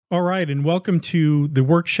All right, and welcome to the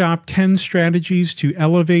workshop 10 Strategies to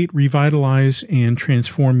Elevate, Revitalize, and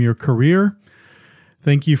Transform Your Career.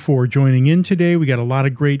 Thank you for joining in today. We got a lot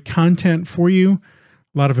of great content for you,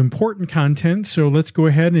 a lot of important content, so let's go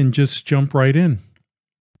ahead and just jump right in.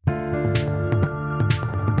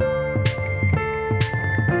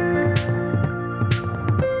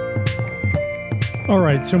 All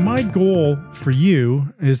right, so my goal for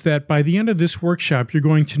you is that by the end of this workshop, you're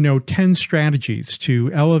going to know 10 strategies to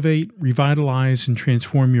elevate, revitalize, and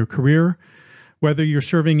transform your career, whether you're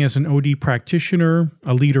serving as an OD practitioner,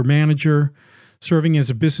 a leader manager, serving as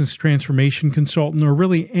a business transformation consultant, or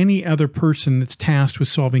really any other person that's tasked with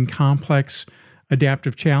solving complex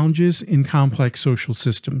adaptive challenges in complex social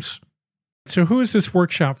systems. So who is this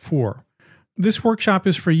workshop for? This workshop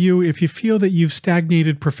is for you if you feel that you've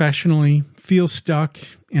stagnated professionally, feel stuck,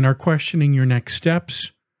 and are questioning your next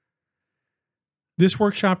steps. This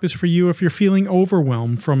workshop is for you if you're feeling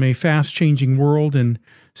overwhelmed from a fast-changing world and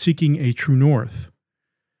seeking a true north.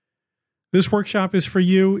 This workshop is for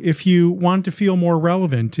you if you want to feel more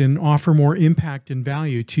relevant and offer more impact and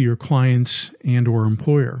value to your clients and/or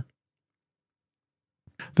employer.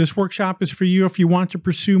 This workshop is for you if you want to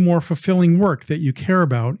pursue more fulfilling work that you care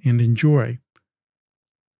about and enjoy.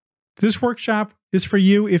 This workshop is for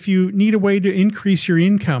you if you need a way to increase your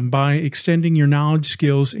income by extending your knowledge,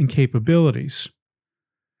 skills, and capabilities.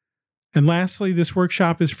 And lastly, this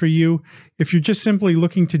workshop is for you if you're just simply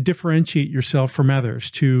looking to differentiate yourself from others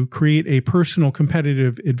to create a personal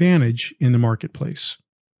competitive advantage in the marketplace.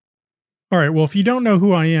 All right, well, if you don't know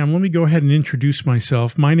who I am, let me go ahead and introduce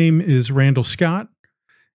myself. My name is Randall Scott,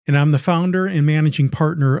 and I'm the founder and managing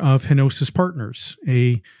partner of Henosis Partners,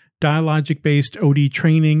 a Dialogic-based OD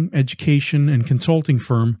training, education, and consulting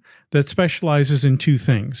firm that specializes in two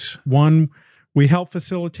things. One, we help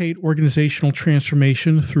facilitate organizational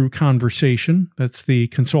transformation through conversation. That's the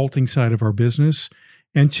consulting side of our business.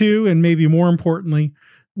 And two, and maybe more importantly,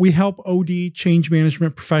 we help OD change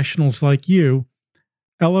management professionals like you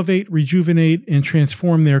elevate, rejuvenate, and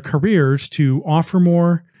transform their careers to offer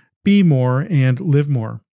more, be more, and live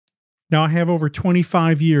more. Now, I have over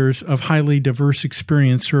 25 years of highly diverse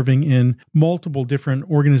experience serving in multiple different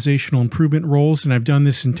organizational improvement roles, and I've done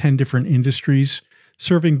this in 10 different industries,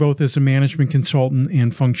 serving both as a management consultant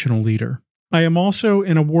and functional leader. I am also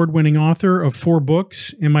an award-winning author of 4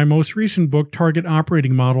 books, and my most recent book, Target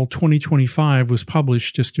Operating Model 2025, was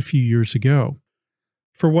published just a few years ago.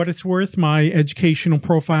 For what it's worth, my educational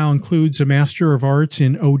profile includes a Master of Arts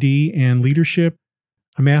in OD and Leadership,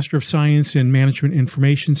 a Master of Science in Management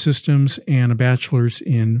Information Systems, and a Bachelor's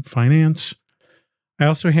in Finance. I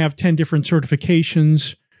also have 10 different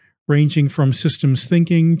certifications, ranging from systems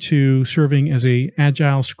thinking to serving as an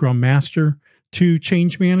Agile Scrum Master, to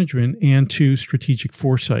change management, and to strategic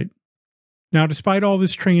foresight. Now, despite all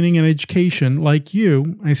this training and education, like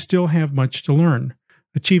you, I still have much to learn.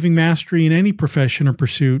 Achieving mastery in any profession or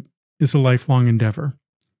pursuit is a lifelong endeavor.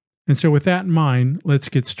 And so with that in mind, let's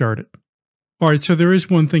get started. All right, so there is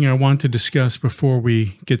one thing I want to discuss before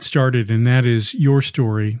we get started, and that is your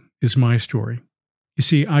story is my story. You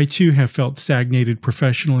see, I too have felt stagnated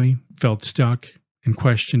professionally, felt stuck, and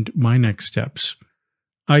questioned my next steps.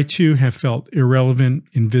 I too have felt irrelevant,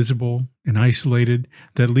 invisible, and isolated,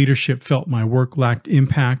 that leadership felt my work lacked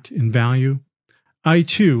impact and value. I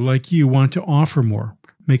too, like you, want to offer more,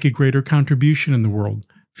 make a greater contribution in the world,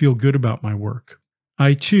 feel good about my work.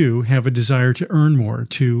 I too have a desire to earn more,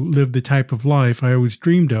 to live the type of life I always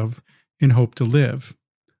dreamed of and hope to live.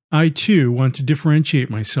 I too want to differentiate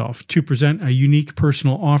myself, to present a unique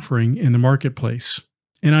personal offering in the marketplace.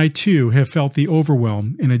 And I too have felt the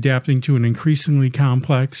overwhelm in adapting to an increasingly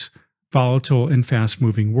complex, volatile, and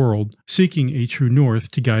fast-moving world, seeking a true north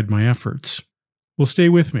to guide my efforts. Well, stay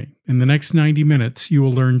with me. In the next 90 minutes, you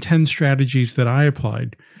will learn 10 strategies that I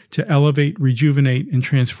applied to elevate, rejuvenate, and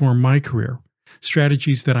transform my career.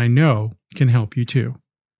 Strategies that I know can help you too.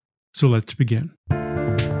 So let's begin.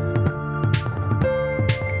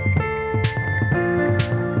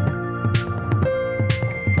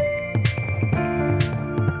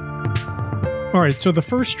 All right, so the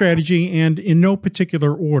first strategy, and in no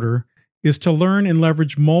particular order, is to learn and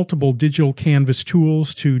leverage multiple digital canvas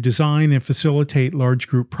tools to design and facilitate large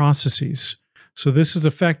group processes. So this is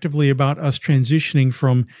effectively about us transitioning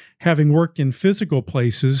from having worked in physical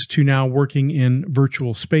places to now working in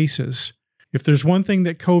virtual spaces. If there's one thing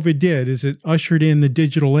that COVID did, is it ushered in the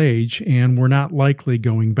digital age, and we're not likely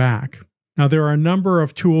going back. Now, there are a number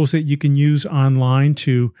of tools that you can use online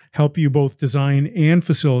to help you both design and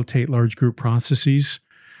facilitate large group processes,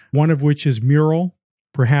 one of which is Mural.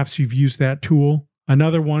 Perhaps you've used that tool.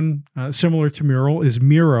 Another one similar to Mural is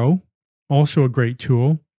Miro, also a great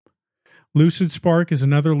tool. LucidSpark is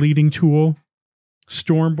another leading tool.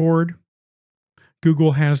 Stormboard.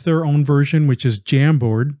 Google has their own version, which is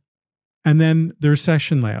Jamboard. And then there's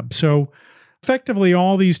Session Lab. So effectively,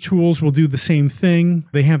 all these tools will do the same thing.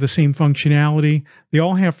 They have the same functionality. They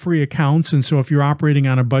all have free accounts. And so if you're operating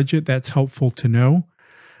on a budget, that's helpful to know.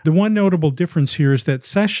 The one notable difference here is that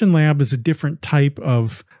Session Lab is a different type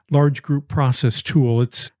of large group process tool.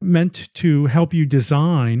 It's meant to help you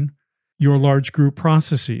design your large group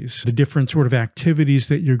processes, the different sort of activities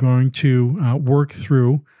that you're going to work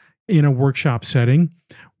through in a workshop setting.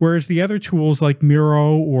 Whereas the other tools like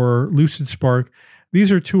Miro or LucidSpark,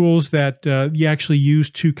 these are tools that you actually use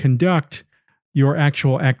to conduct your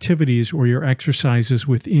actual activities or your exercises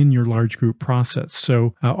within your large group process.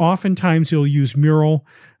 So oftentimes you'll use Mural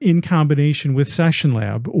in combination with Session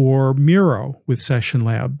Lab or Miro with Session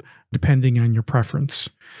Lab, depending on your preference.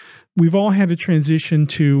 We've all had to transition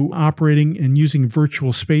to operating and using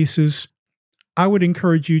virtual spaces. I would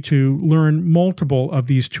encourage you to learn multiple of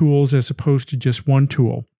these tools as opposed to just one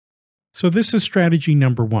tool. So this is strategy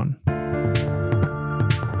number 1.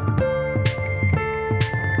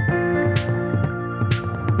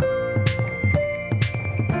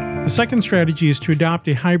 The second strategy is to adopt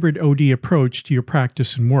a hybrid OD approach to your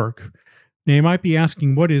practice and work. Now, you might be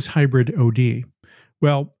asking, what is hybrid OD?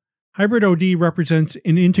 Well, hybrid OD represents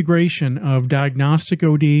an integration of diagnostic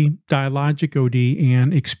OD, dialogic OD,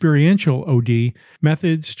 and experiential OD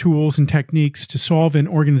methods, tools, and techniques to solve an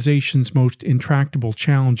organization's most intractable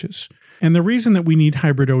challenges. And the reason that we need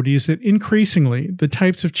hybrid OD is that increasingly, the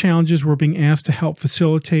types of challenges we're being asked to help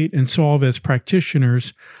facilitate and solve as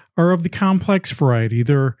practitioners are of the complex variety.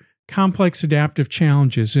 They're complex adaptive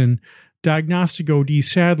challenges, and diagnostic OD,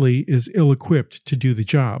 sadly, is ill-equipped to do the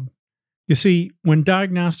job. You see, when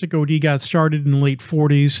diagnostic OD got started in the late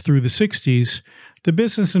 40s through the 60s, the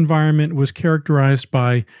business environment was characterized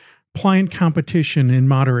by pliant competition and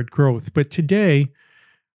moderate growth. But today,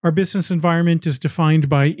 our business environment is defined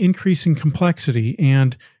by increasing complexity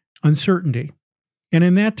and uncertainty. And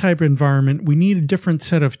in that type of environment, we need a different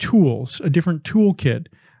set of tools, a different toolkit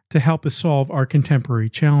to help us solve our contemporary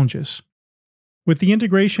challenges. With the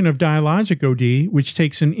integration of dialogic OD, which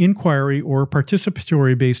takes an inquiry or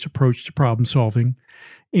participatory-based approach to problem solving,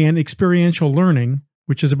 and experiential learning,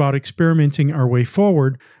 which is about experimenting our way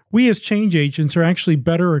forward, we as change agents are actually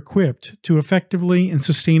better equipped to effectively and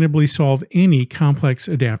sustainably solve any complex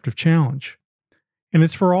adaptive challenge. And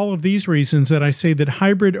it's for all of these reasons that I say that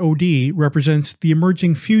hybrid OD represents the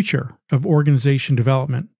emerging future of organization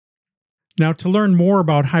development. Now, to learn more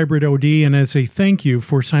about hybrid OD, and as a thank you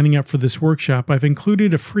for signing up for this workshop, I've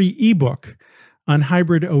included a free ebook on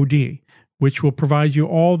hybrid OD, which will provide you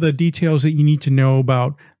all the details that you need to know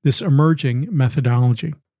about this emerging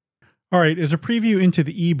methodology. All right, as a preview into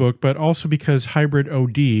the ebook, but also because hybrid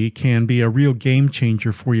OD can be a real game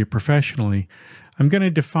changer for you professionally, I'm going to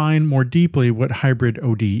define more deeply what hybrid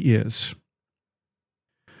OD is.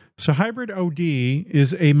 So hybrid OD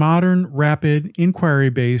is a modern, rapid,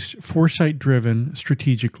 inquiry-based, foresight-driven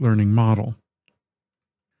strategic learning model.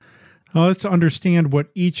 Now let's understand what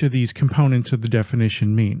each of these components of the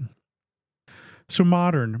definition mean. So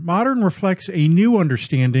modern reflects a new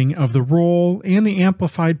understanding of the role and the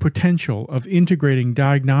amplified potential of integrating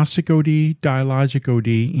diagnostic OD, dialogic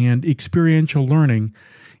OD, and experiential learning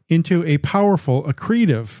into a powerful,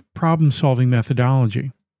 accretive problem-solving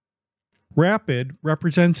methodology. Rapid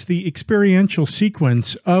represents the experiential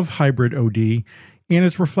sequence of hybrid OD and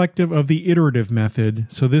is reflective of the iterative method.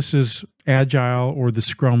 So this is Agile or the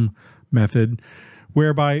Scrum method,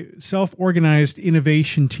 whereby self-organized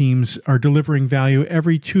innovation teams are delivering value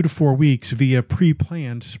every 2 to 4 weeks via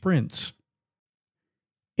pre-planned sprints.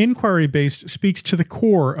 Inquiry-based speaks to the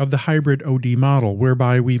core of the hybrid OD model,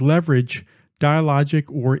 whereby we leverage dialogic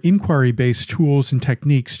or inquiry-based tools and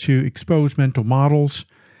techniques to expose mental models,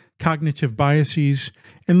 cognitive biases,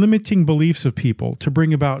 and limiting beliefs of people to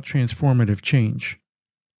bring about transformative change.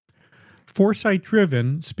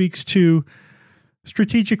 Foresight-driven speaks to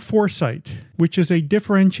strategic foresight, which is a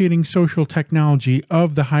differentiating social technology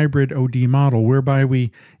of the hybrid OD model, whereby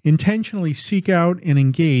we intentionally seek out and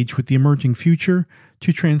engage with the emerging future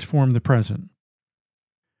to transform the present.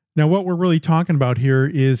 Now, what we're really talking about here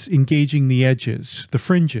is engaging the edges, the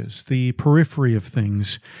fringes, the periphery of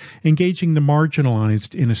things, engaging the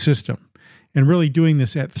marginalized in a system, and really doing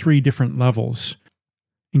this at 3 different levels.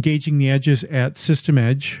 Engaging the edges at system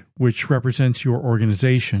edge, which represents your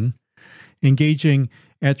organization, engaging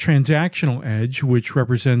at transactional edge, which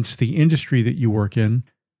represents the industry that you work in,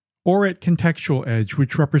 or at contextual edge,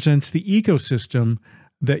 which represents the ecosystem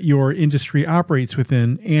that your industry operates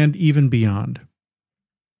within and even beyond.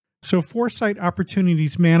 So foresight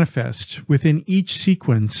opportunities manifest within each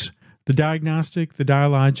sequence, the diagnostic, the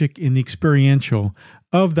dialogic, and the experiential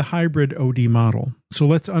of the hybrid OD model. So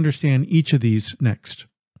let's understand each of these next.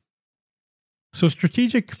 So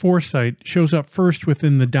strategic foresight shows up first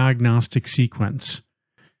within the diagnostic sequence.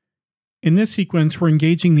 In this sequence, we're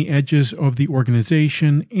engaging the edges of the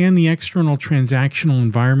organization and the external transactional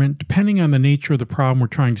environment, depending on the nature of the problem we're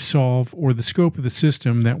trying to solve or the scope of the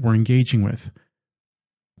system that we're engaging with.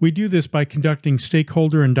 We do this by conducting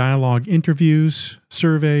stakeholder and dialogue interviews,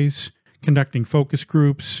 surveys, conducting focus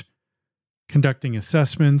groups, conducting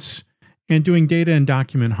assessments, and doing data and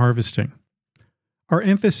document harvesting. Our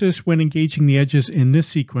emphasis when engaging the edges in this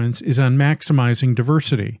sequence is on maximizing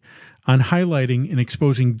diversity, on highlighting and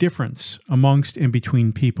exposing difference amongst and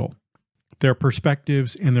between people, their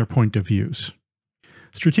perspectives, and their point of views.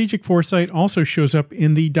 Strategic foresight also shows up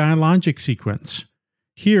in the dialogic sequence.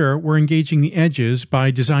 Here, we're engaging the edges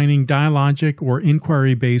by designing dialogic or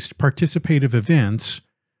inquiry-based participative events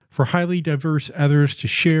for highly diverse others to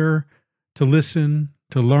share, to listen,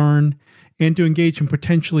 to learn, and to engage in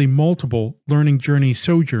potentially multiple learning journey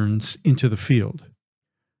sojourns into the field.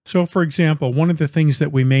 So, for example, one of the things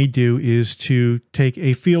that we may do is to take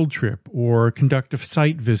a field trip or conduct a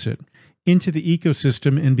site visit into the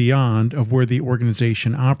ecosystem and beyond of where the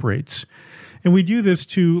organization operates. And we do this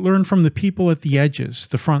to learn from the people at the edges,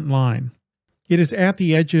 the front line. It is at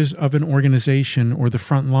the edges of an organization or the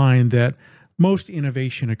front line that most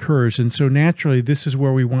innovation occurs. And so naturally, this is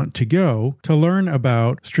where we want to go to learn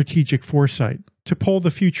about strategic foresight, to pull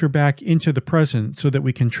the future back into the present so that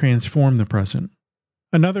we can transform the present.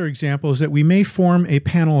 Another example is that we may form a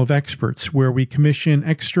panel of experts where we commission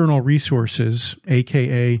external resources,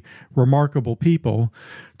 aka remarkable people,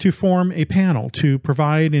 to form a panel to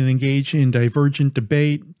provide and engage in divergent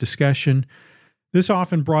debate, discussion. This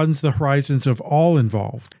often broadens the horizons of all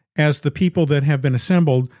involved, as the people that have been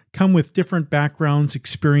assembled come with different backgrounds,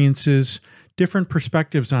 experiences, different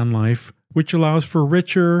perspectives on life, which allows for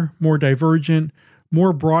richer, more divergent,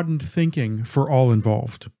 more broadened thinking for all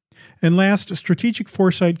involved. And last, strategic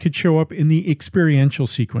foresight could show up in the experiential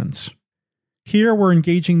sequence. Here, we're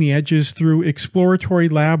engaging the edges through exploratory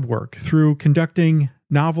lab work, through conducting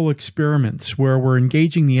novel experiments where we're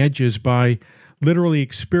engaging the edges by literally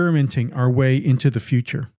experimenting our way into the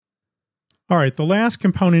future. All right, the last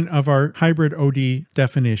component of our hybrid OD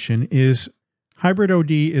definition is hybrid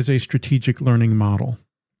OD is a strategic learning model.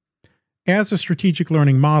 As a strategic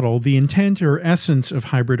learning model, the intent or essence of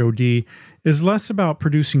hybrid OD is less about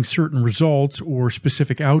producing certain results or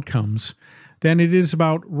specific outcomes than it is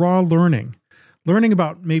about raw learning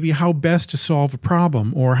about maybe how best to solve a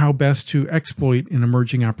problem or how best to exploit an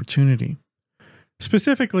emerging opportunity.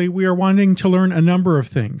 Specifically, we are wanting to learn a number of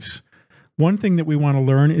things. One thing that we want to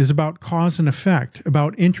learn is about cause and effect,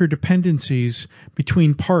 about interdependencies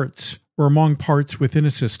between parts or among parts within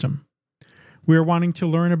a system. We are wanting to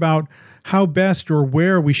learn about how best or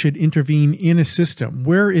where we should intervene in a system.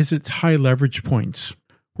 Where is its high leverage points?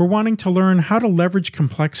 We're wanting to learn how to leverage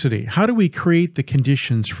complexity. How do we create the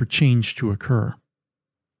conditions for change to occur?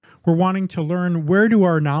 We're wanting to learn where do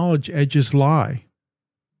our knowledge edges lie?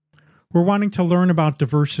 We're wanting to learn about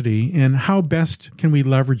diversity and how best can we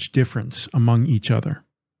leverage difference among each other.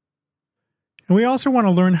 And we also want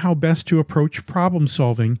to learn how best to approach problem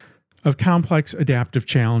solving of complex adaptive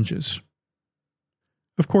challenges.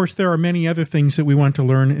 Of course, there are many other things that we want to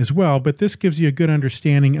learn as well, but this gives you a good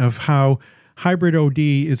understanding of how hybrid OD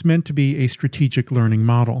is meant to be a strategic learning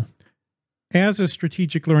model. As a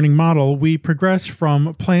strategic learning model, we progress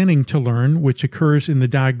from planning to learn, which occurs in the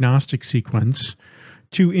diagnostic sequence,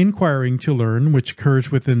 to inquiring to learn, which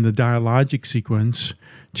occurs within the dialogic sequence,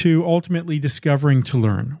 to ultimately discovering to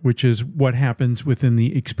learn, which is what happens within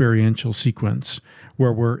the experiential sequence,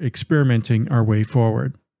 where we're experimenting our way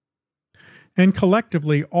forward. And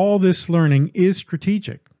collectively, all this learning is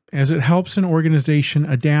strategic, as it helps an organization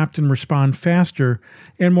adapt and respond faster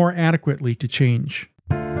and more adequately to change.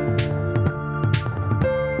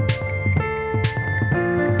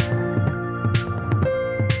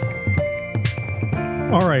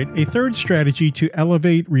 All right, a third strategy to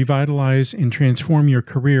elevate, revitalize, and transform your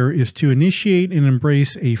career is to initiate and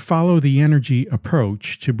embrace a follow the energy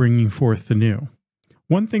approach to bringing forth the new.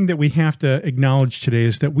 One thing that we have to acknowledge today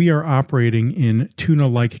is that we are operating in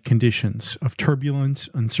tuna-like conditions of turbulence,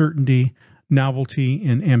 uncertainty, novelty,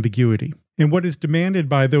 and ambiguity. And what is demanded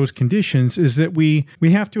by those conditions is that we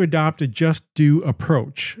have to adopt a just-do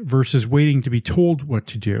approach versus waiting to be told what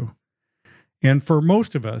to do. And for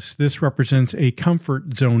most of us, this represents a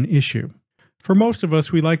comfort zone issue. For most of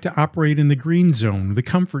us, we like to operate in the green zone, the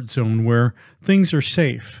comfort zone, where things are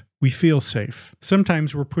safe, we feel safe.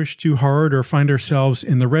 Sometimes we're pushed too hard or find ourselves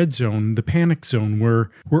in the red zone, the panic zone,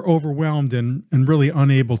 where we're overwhelmed and really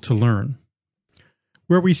unable to learn.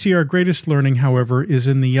 Where we see our greatest learning, however, is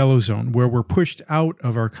in the yellow zone, where we're pushed out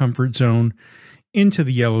of our comfort zone into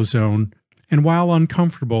the yellow zone. And while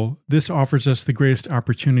uncomfortable, this offers us the greatest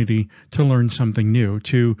opportunity to learn something new,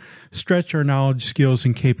 to stretch our knowledge, skills,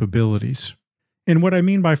 and capabilities. And what I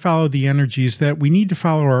mean by follow the energy is that we need to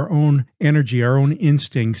follow our own energy, our own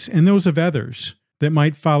instincts, and those of others that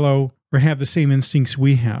might follow or have the same instincts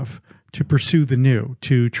we have to pursue the new,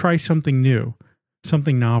 to try something new,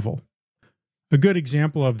 something novel. A good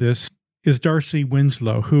example of this is Darcy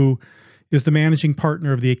Winslow, who is the managing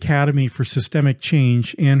partner of the Academy for Systemic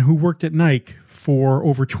Change and who worked at Nike for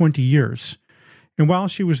over 20 years. And while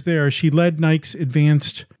she was there, she led Nike's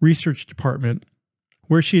advanced research department,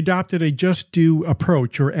 where she adopted a just-do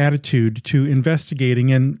approach or attitude to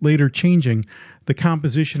investigating and later changing the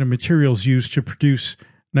composition of materials used to produce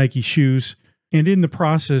Nike shoes, and in the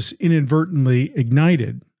process inadvertently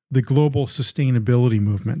ignited the global sustainability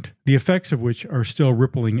movement, the effects of which are still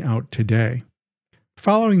rippling out today.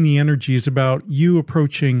 Following the energy is about you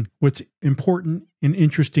approaching what's important and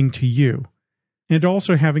interesting to you, and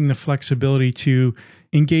also having the flexibility to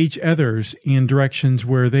engage others in directions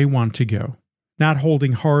where they want to go, not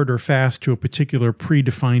holding hard or fast to a particular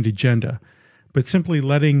predefined agenda, but simply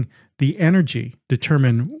letting the energy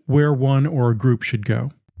determine where one or a group should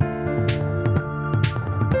go.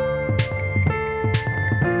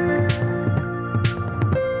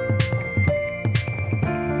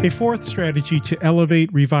 A fourth strategy to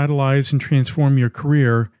elevate, revitalize, and transform your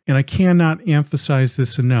career, and I cannot emphasize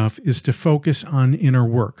this enough, is to focus on inner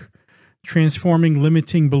work, transforming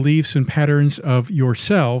limiting beliefs and patterns of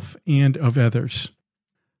yourself and of others.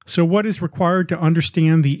 So what is required to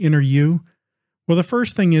understand the inner you? Well, the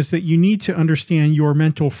first thing is that you need to understand your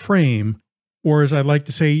mental frame, or as I like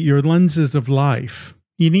to say, your lenses of life.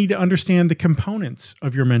 You need to understand the components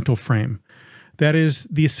of your mental frame. That is,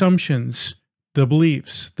 the assumptions, the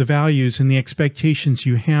beliefs, the values, and the expectations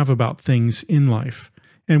you have about things in life,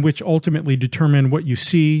 and which ultimately determine what you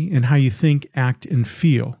see and how you think, act, and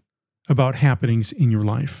feel about happenings in your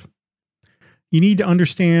life. You need to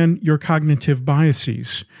understand your cognitive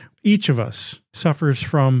biases. Each of us suffers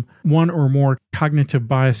from one or more cognitive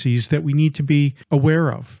biases that we need to be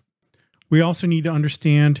aware of. We also need to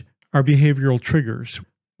understand our behavioral triggers.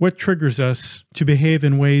 What triggers us to behave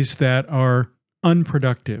in ways that are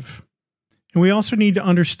unproductive? And we also need to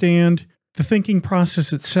understand the thinking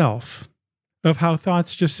process itself, of how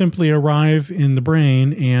thoughts just simply arrive in the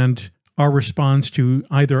brain and our response to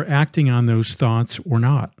either acting on those thoughts or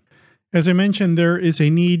not. As I mentioned, there is a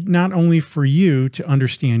need not only for you to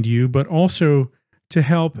understand you, but also to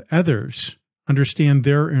help others understand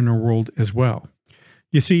their inner world as well.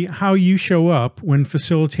 You see, how you show up when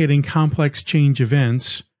facilitating complex change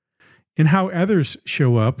events and how others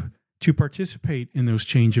show up to participate in those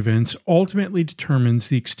change events ultimately determines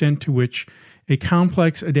the extent to which a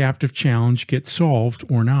complex adaptive challenge gets solved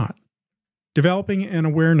or not. Developing an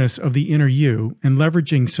awareness of the inner you and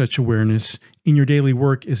leveraging such awareness in your daily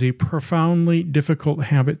work is a profoundly difficult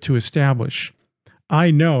habit to establish. I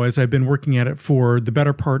know, as I've been working at it for the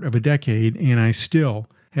better part of a decade, and I still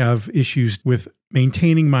have issues with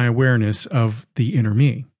maintaining my awareness of the inner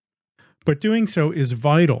me. But doing so is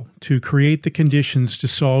vital to create the conditions to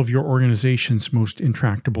solve your organization's most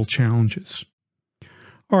intractable challenges.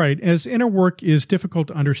 All right, as inner work is difficult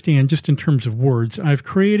to understand just in terms of words, I've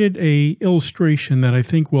created an illustration that I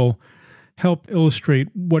think will help illustrate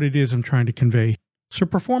what it is I'm trying to convey. So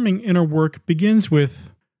performing inner work begins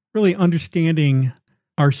with really understanding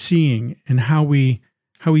our seeing and how we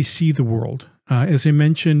see the world. As I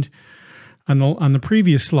mentioned on the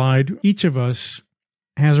previous slide, each of us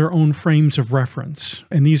has our own frames of reference.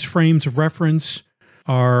 And these frames of reference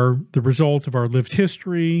are the result of our lived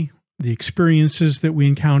history, the experiences that we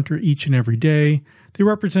encounter each and every day. They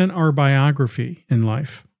represent our biography in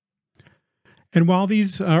life. And while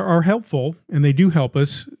these are helpful, and they do help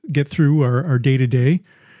us get through our day-to-day,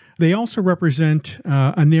 they also represent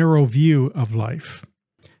a narrow view of life.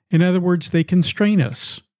 In other words, they constrain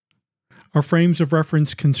us. Our frames of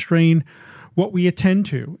reference constrain what we attend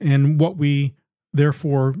to and what we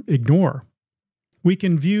therefore ignore. We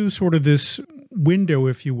can view sort of this window,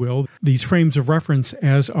 if you will, these frames of reference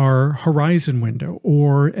as our horizon window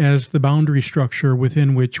or as the boundary structure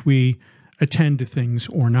within which we attend to things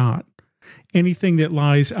or not. Anything that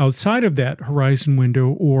lies outside of that horizon window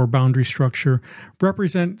or boundary structure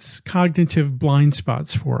represents cognitive blind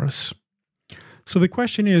spots for us. So the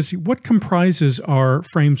question is, what comprises our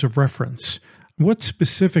frames of reference? What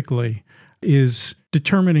specifically is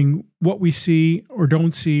determining what we see or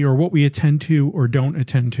don't see, or what we attend to or don't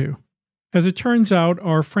attend to. As it turns out,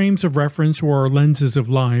 our frames of reference, or our lenses of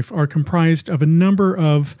life, are comprised of a number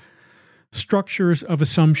of structures of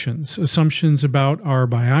assumptions about our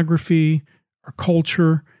biography, our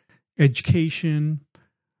culture, education.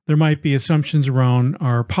 There might be assumptions around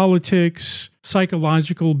our politics,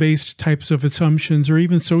 psychological-based types of assumptions, or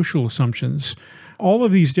even social assumptions. All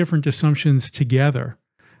of these different assumptions together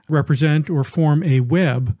represent or form a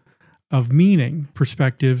web of meaning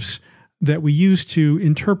perspectives that we use to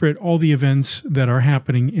interpret all the events that are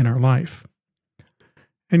happening in our life.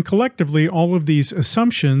 And collectively, all of these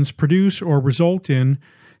assumptions produce or result in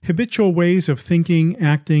habitual ways of thinking,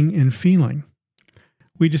 acting, and feeling.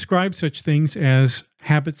 We describe such things as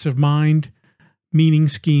habits of mind, meaning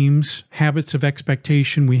schemes, habits of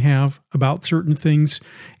expectation we have about certain things,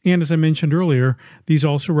 and as I mentioned earlier, these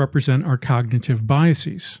also represent our cognitive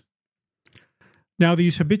biases. Now,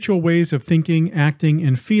 these habitual ways of thinking, acting,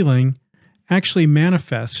 and feeling actually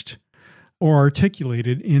manifest or are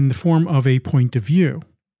articulated in the form of a point of view.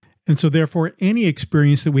 And so therefore, any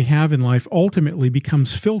experience that we have in life ultimately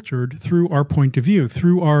becomes filtered through our point of view,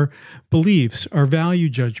 through our beliefs, our value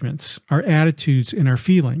judgments, our attitudes, and our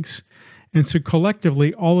feelings. And so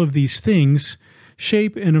collectively, all of these things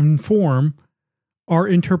shape and inform our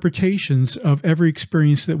interpretations of every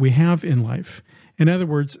experience that we have in life. In other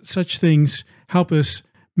words, such things help us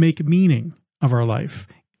make meaning of our life.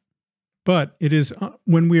 But it is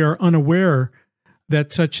when we are unaware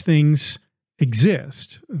that such things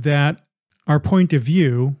exist that our point of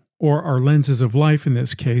view, or our lenses of life in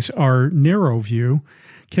this case, our narrow view,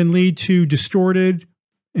 can lead to distorted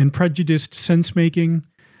and prejudiced sense-making,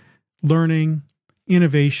 learning,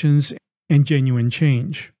 innovations, and genuine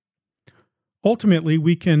change. Ultimately,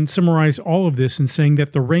 we can summarize all of this in saying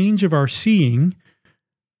that the range of our seeing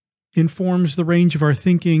informs the range of our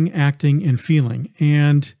thinking, acting, and feeling,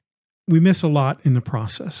 and we miss a lot in the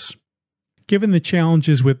process. Given the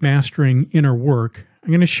challenges with mastering inner work, I'm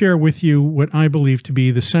going to share with you what I believe to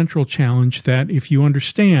be the central challenge that, if you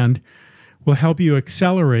understand, will help you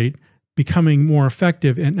accelerate becoming more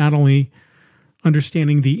effective at not only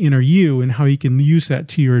understanding the inner you and how you can use that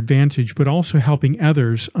to your advantage, but also helping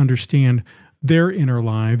others understand their inner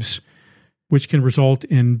lives, which can result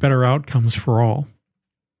in better outcomes for all.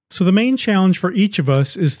 So the main challenge for each of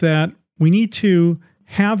us is that we need to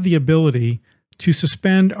have the ability to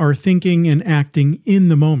suspend our thinking and acting in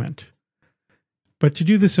the moment. But to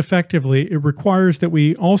do this effectively, it requires that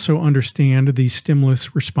we also understand the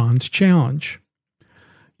stimulus response challenge.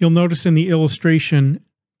 You'll notice in the illustration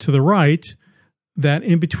to the right that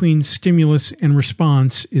in between stimulus and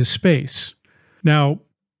response is space. Now,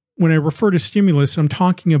 when I refer to stimulus, I'm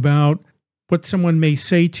talking about what someone may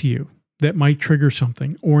say to you that might trigger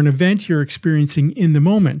something, or an event you're experiencing in the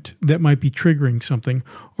moment that might be triggering something,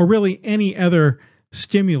 or really any other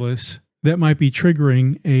stimulus that might be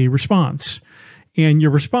triggering a response. And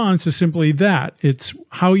your response is simply that. It's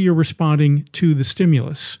how you're responding to the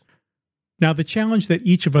stimulus. Now, the challenge that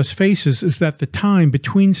each of us faces is that the time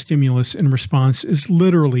between stimulus and response is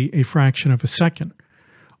literally a fraction of a second.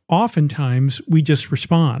 Oftentimes, we just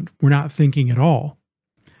respond. We're not thinking at all.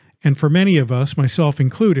 And for many of us, myself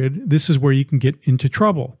included, this is where you can get into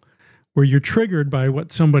trouble, where you're triggered by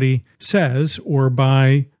what somebody says or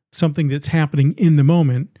by something that's happening in the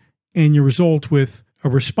moment, and you result with a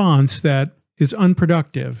response that is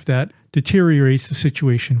unproductive, that deteriorates the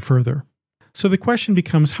situation further. So the question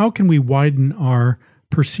becomes, how can we widen our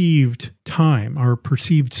perceived time, our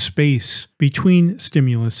perceived space between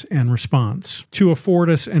stimulus and response to afford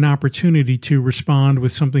us an opportunity to respond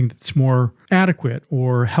with something that's more adequate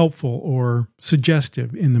or helpful or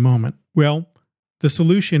suggestive in the moment? Well, the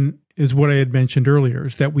solution is what I had mentioned earlier,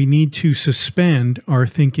 is that we need to suspend our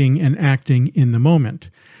thinking and acting in the moment.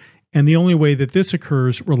 And the only way that this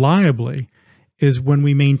occurs reliably is when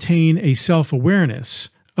we maintain a self-awareness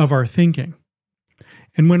of our thinking.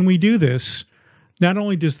 And when we do this, not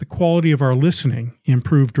only does the quality of our listening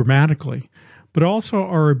improve dramatically, but also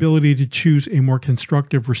our ability to choose a more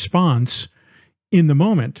constructive response in the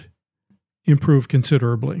moment improve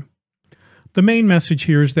considerably. The main message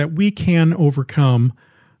here is that we can overcome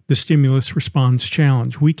the stimulus response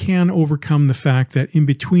challenge. We can overcome the fact that in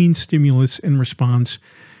between stimulus and response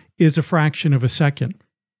is a fraction of a second.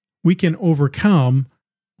 We can overcome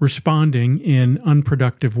responding in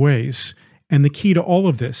unproductive ways. And the key to all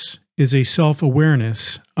of this is a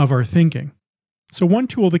self-awareness of our thinking. So one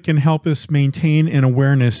tool that can help us maintain an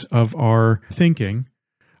awareness of our thinking,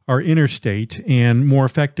 our inner state, and more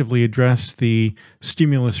effectively address the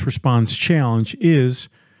stimulus response challenge is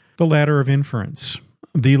the ladder of inference.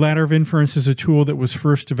 The ladder of inference is a tool that was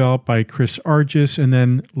first developed by Chris Argyris and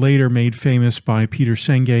then later made famous by Peter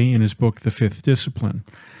Senge in his book, The Fifth Discipline.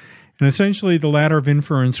 And essentially, the ladder of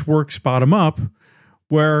inference works bottom up,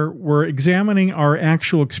 where we're examining our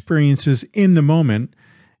actual experiences in the moment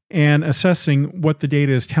and assessing what the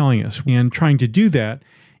data is telling us, and trying to do that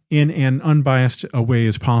in an unbiased a way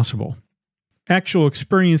as possible. Actual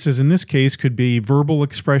experiences in this case could be verbal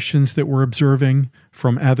expressions that we're observing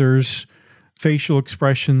from others, facial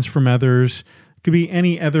expressions from others, it could be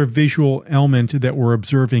any other visual element that we're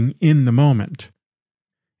observing in the moment.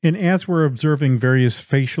 And as we're observing various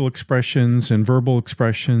facial expressions and verbal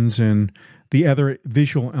expressions and the other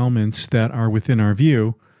visual elements that are within our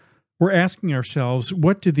view, we're asking ourselves,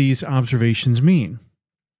 what do these observations mean?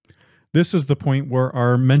 This is the point where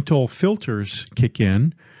our mental filters kick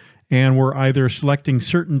in, and we're either selecting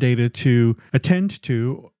certain data to attend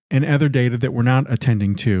to and other data that we're not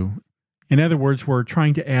attending to. In other words, we're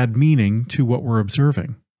trying to add meaning to what we're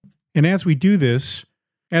observing. And as we do this,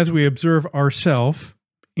 as we observe ourselves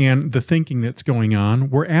and the thinking that's going on,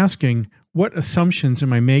 we're asking, what assumptions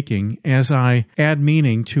am I making as I add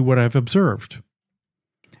meaning to what I've observed?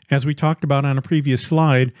 As we talked about on a previous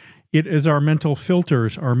slide, it is our mental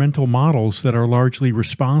filters, our mental models that are largely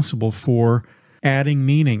responsible for adding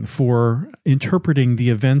meaning, for interpreting the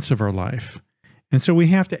events of our life. And so we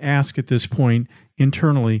have to ask at this point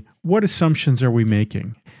internally, what assumptions are we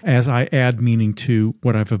making as I add meaning to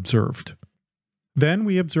what I've observed? Then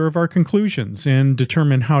we observe our conclusions and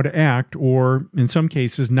determine how to act, or in some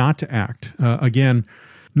cases, not to act. Again,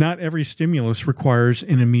 not every stimulus requires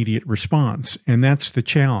an immediate response, and that's the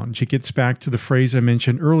challenge. It gets back to the phrase I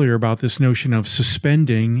mentioned earlier about this notion of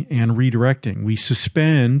suspending and redirecting. We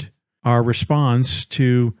suspend our response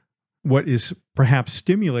to what is perhaps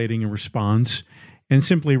stimulating a response and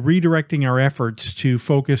simply redirecting our efforts to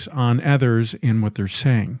focus on others and what they're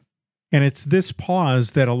saying. And it's this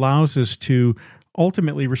pause that allows us to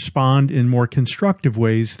ultimately respond in more constructive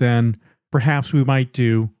ways than perhaps we might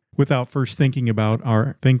do without first thinking about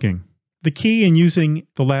our thinking. The key in using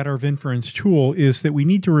the ladder of inference tool is that we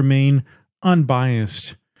need to remain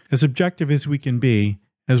unbiased, as objective as we can be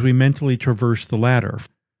as we mentally traverse the ladder,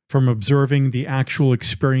 from observing the actual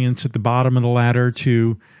experience at the bottom of the ladder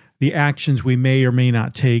to the actions we may or may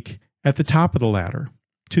not take at the top of the ladder.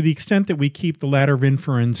 To the extent that we keep the ladder of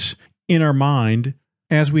inference in our mind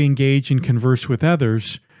as we engage and converse with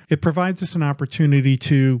others, it provides us an opportunity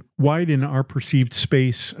to widen our perceived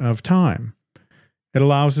space of time. It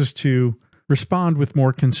allows us to respond with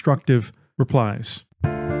more constructive replies.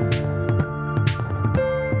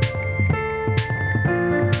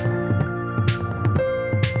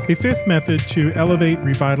 A fifth method to elevate,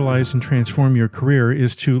 revitalize, and transform your career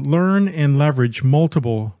is to learn and leverage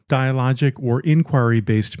multiple dialogic or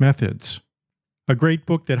inquiry-based methods. A great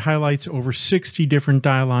book that highlights over 60 different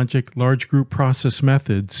dialogic large group process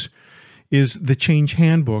methods is The Change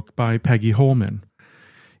Handbook by Peggy Holman.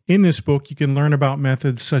 In this book, you can learn about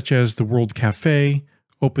methods such as the World Cafe,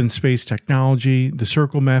 open space technology, the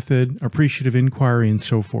circle method, appreciative inquiry, and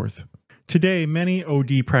so forth. Today, many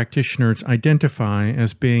OD practitioners identify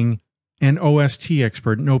as being an OST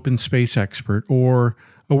expert, an open space expert, or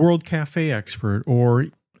a World Cafe expert, or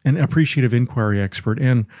an appreciative inquiry expert.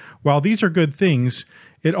 And while these are good things,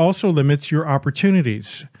 it also limits your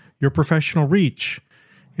opportunities, your professional reach,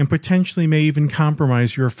 and potentially may even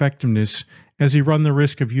compromise your effectiveness as you run the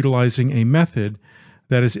risk of utilizing a method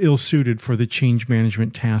that is ill-suited for the change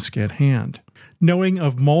management task at hand. Knowing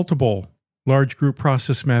of multiple large group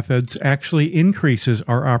process methods actually increases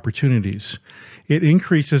our opportunities. It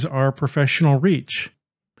increases our professional reach,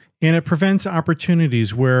 and it prevents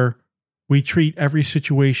opportunities where we treat every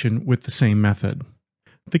situation with the same method.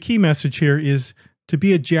 The key message here is to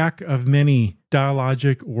be a jack of many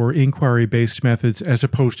dialogic or inquiry-based methods as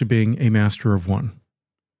opposed to being a master of one.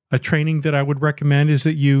 A training that I would recommend is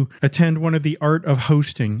that you attend one of the Art of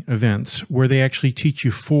Hosting events where they actually teach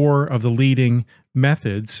you 4 of the leading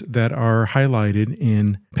methods that are highlighted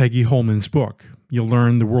in Peggy Holman's book. You'll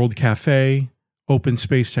learn the World Cafe, open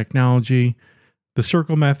space technology, the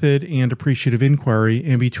circle method, and appreciative inquiry.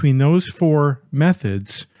 And between those 4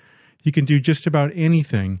 methods, you can do just about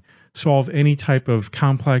anything, solve any type of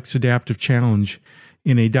complex adaptive challenge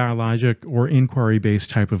in a dialogic or inquiry-based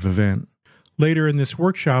type of event. Later in this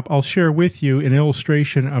workshop, I'll share with you an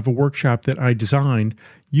illustration of a workshop that I designed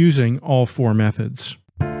using all 4 methods.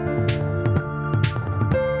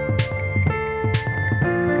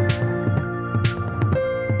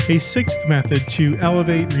 A 6th method to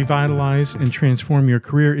elevate, revitalize, and transform your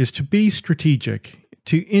career is to be strategic,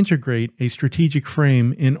 to integrate a strategic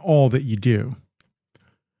frame in all that you do.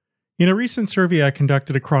 In a recent survey I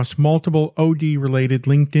conducted across multiple OD-related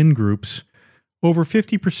LinkedIn groups, over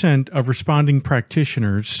 50% of responding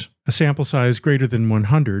practitioners, a sample size greater than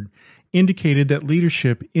 100, indicated that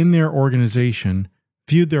leadership in their organization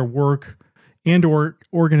viewed their work and/or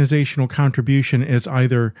organizational contribution as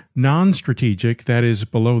either non-strategic, that is,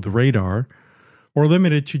 below the radar, or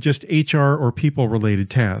limited to just HR or people-related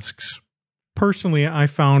tasks. Personally, I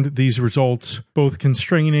found these results both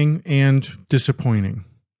constraining and disappointing.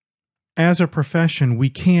 As a profession, we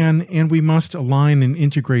can and we must align and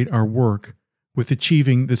integrate our work with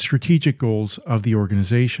achieving the strategic goals of the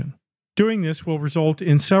organization. Doing this will result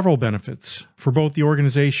in several benefits for both the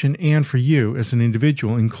organization and for you as an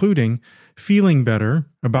individual, including feeling better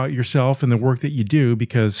about yourself and the work that you do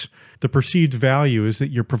because the perceived value is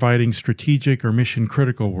that you're providing strategic or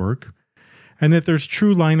mission-critical work, and that there's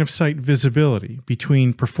true line-of-sight visibility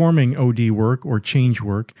between performing OD work or change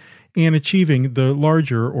work and achieving the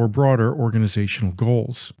larger or broader organizational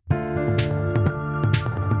goals.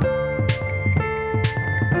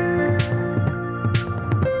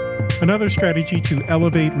 Another strategy to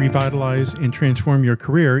elevate, revitalize, and transform your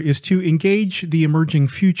career is to engage the emerging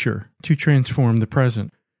future to transform the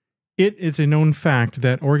present. It is a known fact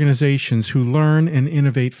that organizations who learn and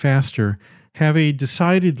innovate faster have a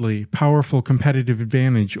decidedly powerful competitive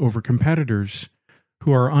advantage over competitors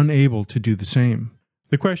who are unable to do the same.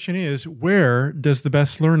 The question is, where does the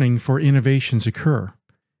best learning for innovations occur?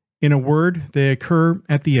 In a word, they occur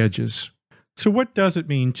at the edges. So what does it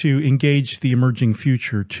mean to engage the emerging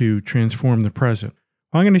future to transform the present?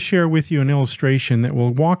 Well, I'm going to share with you an illustration that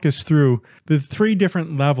will walk us through the 3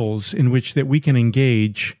 different levels in which that we can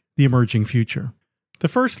engage the emerging future. The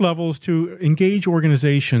first level is to engage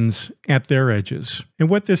organizations at their edges. And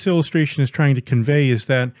what this illustration is trying to convey is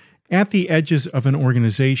that at the edges of an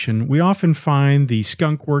organization, we often find the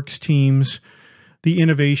skunk works teams, the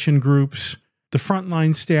innovation groups, the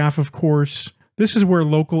frontline staff, of course. This is where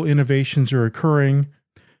local innovations are occurring.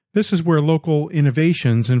 This is where local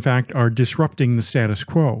innovations, in fact, are disrupting the status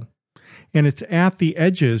quo. And it's at the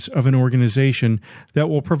edges of an organization that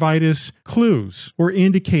will provide us clues or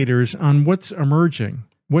indicators on what's emerging,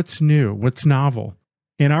 what's new, what's novel.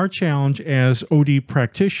 And our challenge as OD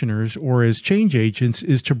practitioners or as change agents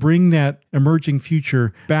is to bring that emerging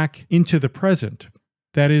future back into the present.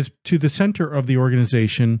 That is, to the center of the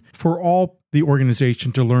organization for all the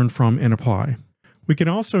organization to learn from and apply. We can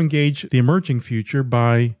also engage the emerging future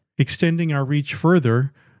by extending our reach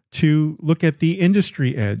further to look at the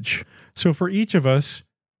industry edge. So for each of us,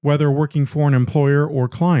 whether working for an employer or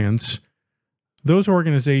clients, those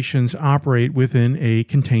organizations operate within a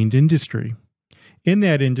contained industry. In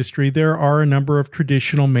that industry, there are a number of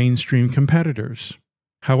traditional mainstream competitors.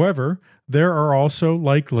 However, there are also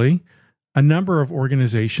likely a number of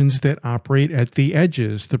organizations that operate at the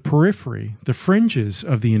edges, the periphery, the fringes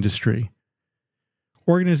of the industry.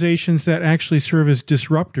 Organizations that actually serve as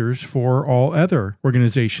disruptors for all other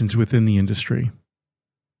organizations within the industry.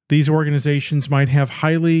 These organizations might have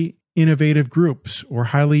highly innovative groups or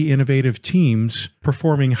highly innovative teams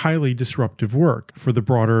performing highly disruptive work for the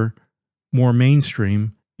broader, more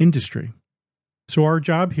mainstream industry. So our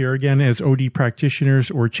job here, again, as OD practitioners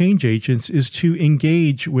or change agents, is to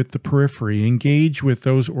engage with the periphery, engage with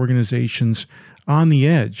those organizations on the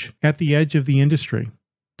edge, at the edge of the industry,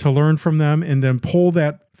 to learn from them and then pull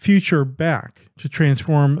that future back to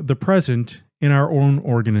transform the present in our own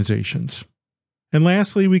organizations. And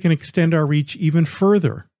lastly, we can extend our reach even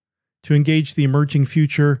further to engage the emerging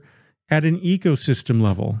future at an ecosystem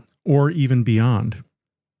level or even beyond.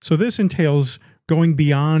 So this entails going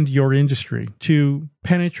beyond your industry to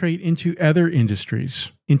penetrate into other industries,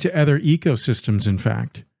 into other ecosystems, in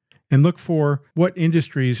fact, and look for what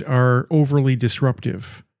industries are overly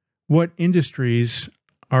disruptive, what industries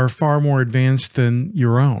are far more advanced than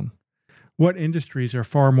your own, what industries are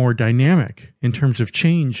far more dynamic in terms of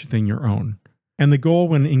change than your own. And the goal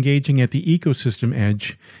when engaging at the ecosystem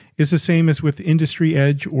edge is the same as with industry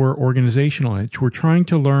edge or organizational edge. We're trying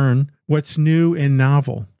to learn what's new and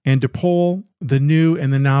novel and to pull the new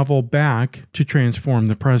and the novel back to transform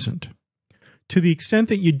the present. To the extent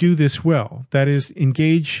that you do this well, that is,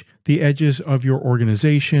 engage the edges of your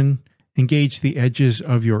organization, engage the edges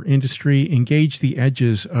of your industry, engage the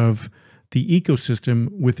edges of the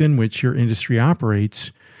ecosystem within which your industry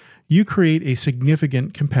operates, you create a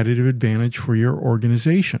significant competitive advantage for your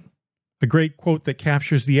organization. A great quote that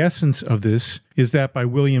captures the essence of this is that by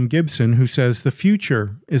William Gibson, who says, "The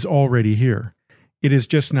future is already here. It is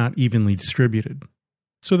just not evenly distributed."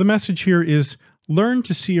 So the message here is learn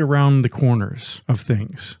to see around the corners of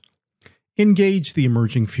things. Engage the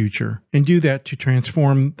emerging future and do that to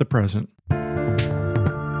transform the present.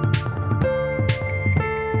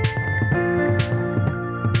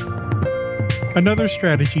 Another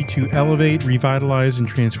strategy to elevate, revitalize, and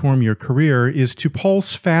transform your career is to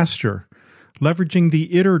pulse faster, leveraging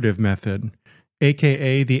the iterative method,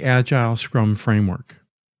 aka the Agile Scrum framework.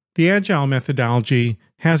 The Agile methodology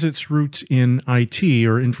has its roots in IT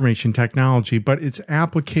or information technology, but its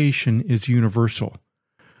application is universal.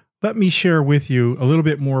 Let me share with you a little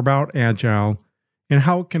bit more about Agile and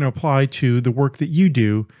how it can apply to the work that you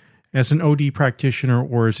do as an OD practitioner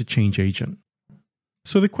or as a change agent.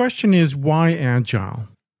 So the question is, why Agile?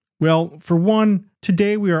 Well, for one,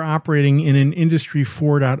 today we are operating in an Industry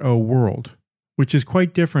 4.0 world, which is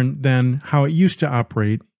quite different than how it used to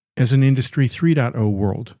operate as an Industry 3.0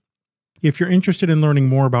 world. If you're interested in learning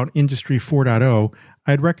more about Industry 4.0,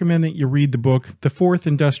 I'd recommend that you read the book The Fourth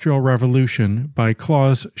Industrial Revolution by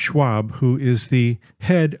Klaus Schwab, who is the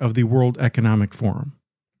head of the World Economic Forum.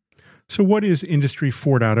 So what is Industry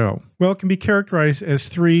 4.0? Well, it can be characterized as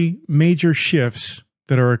three major shifts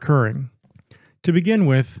that are occurring. To begin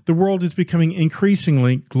with, the world is becoming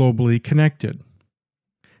increasingly globally connected.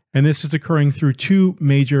 And this is occurring through two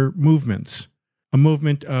major movements. A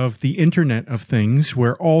movement of the Internet of Things,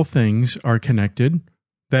 where all things are connected.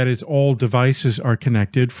 That is, all devices are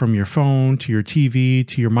connected, from your phone to your TV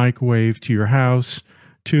to your microwave to your house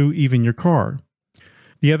to even your car.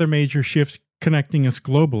 The other major shift connecting us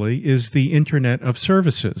globally is the Internet of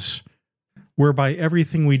Services, whereby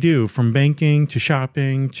everything we do, from banking to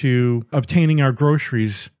shopping to obtaining our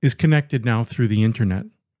groceries, is connected now through the Internet.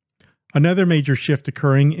 Another major shift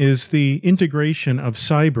occurring is the integration of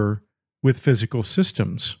cyber with physical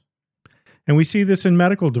systems. And we see this in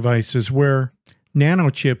medical devices where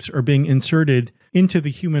nanochips are being inserted into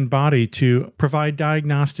the human body to provide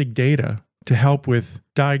diagnostic data to help with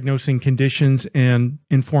diagnosing conditions and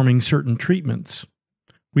informing certain treatments.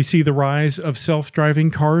 We see the rise of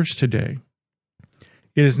self-driving cars today.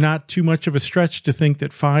 It is not too much of a stretch to think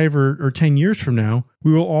that 5 or 10 years from now,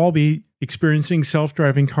 we will all be experiencing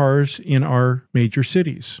self-driving cars in our major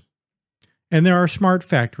cities. And there are smart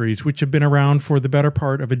factories which have been around for the better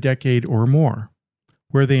part of a decade or more,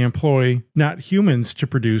 where they employ not humans to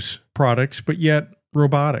produce products, but yet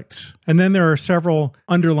robotics. And then there are several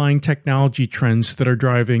underlying technology trends that are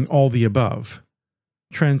driving all the above.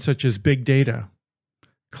 Trends such as big data,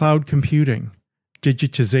 cloud computing,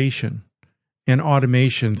 digitization, and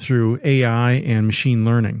automation through AI and machine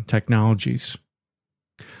learning technologies.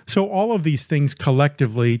 So all of these things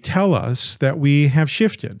collectively tell us that we have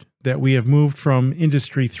shifted, that we have moved from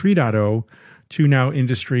Industry 3.0 to now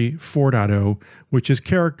Industry 4.0, which is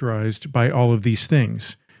characterized by all of these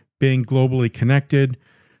things: being globally connected,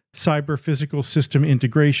 cyber-physical system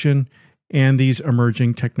integration, and these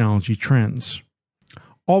emerging technology trends.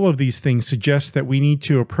 All of these things suggest that we need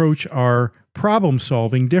to approach our problem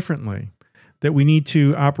solving differently, that we need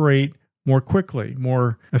to operate more quickly,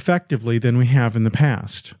 more effectively than we have in the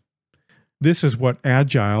past. This is what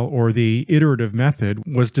Agile, or the iterative method,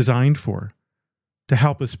 was designed for, to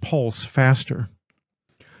help us pulse faster.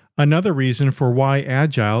 Another reason for why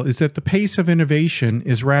Agile is that the pace of innovation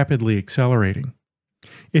is rapidly accelerating.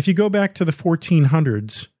 If you go back to the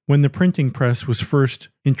 1400s, when the printing press was first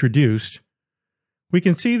introduced, we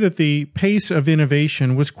can see that the pace of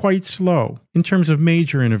innovation was quite slow in terms of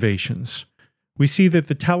major innovations. We see that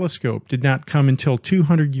the telescope did not come until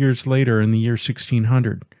 200 years later in the year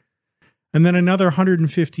 1600. And then another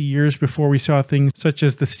 150 years before we saw things such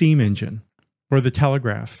as the steam engine or the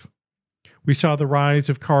telegraph. We saw the rise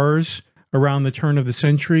of cars around the turn of the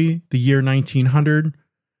century, the year 1900,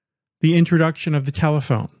 the introduction of the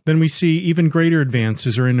telephone. Then we see even greater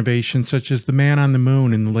advances or innovations such as the man on the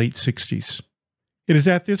moon in the late 60s. It is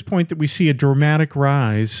at this point that we see a dramatic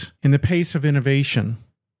rise in the pace of innovation,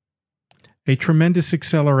 a tremendous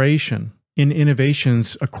acceleration in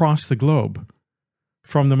innovations across the globe.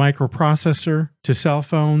 From the microprocessor to cell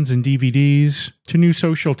phones and DVDs, to new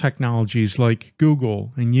social technologies like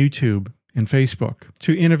Google and YouTube and Facebook,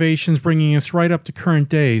 to innovations bringing us right up to current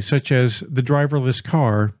day, such as the driverless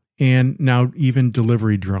car and now even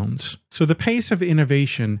delivery drones. So the pace of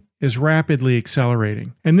innovation is rapidly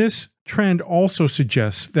accelerating. And this trend also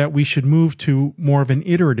suggests that we should move to more of an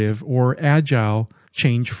iterative or agile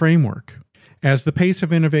change framework. As the pace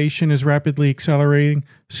of innovation is rapidly accelerating,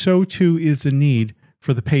 so too is the need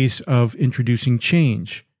for the pace of introducing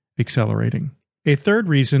change accelerating. A third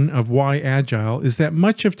reason of why Agile is that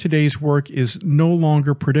much of today's work is no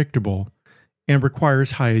longer predictable and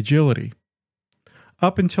requires high agility.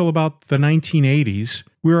 Up until about the 1980s,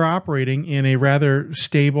 we were operating in a rather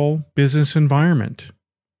stable business environment.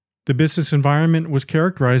 The business environment was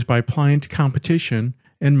characterized by pliant competition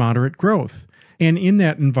and moderate growth. And in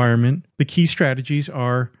that environment, the key strategies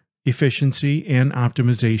are efficiency, and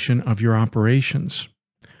optimization of your operations.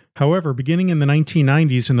 However, beginning in the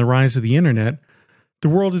 1990s and the rise of the internet, the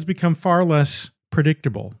world has become far less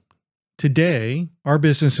predictable. Today, our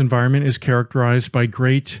business environment is characterized by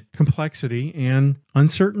great complexity and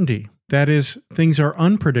uncertainty. That is, things are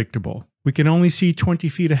unpredictable. We can only see 20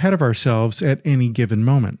 feet ahead of ourselves at any given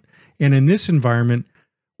moment. And in this environment,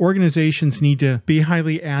 organizations need to be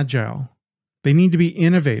highly agile. They need to be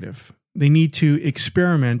innovative. They need to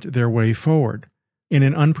experiment their way forward. In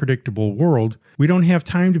an unpredictable world, we don't have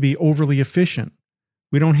time to be overly efficient.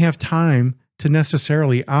 We don't have time to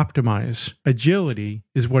necessarily optimize. Agility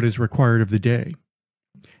is what is required of the day.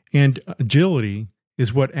 And agility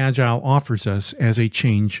is what Agile offers us as a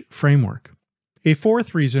change framework. A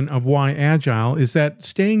fourth reason of why Agile is that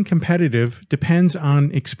staying competitive depends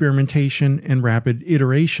on experimentation and rapid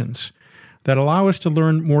iterations that allow us to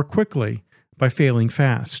learn more quickly by failing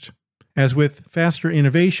fast. As with faster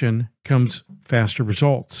innovation comes faster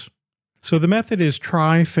results. So the method is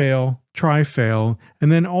try, fail,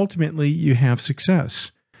 and then ultimately you have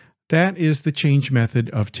success. That is the change method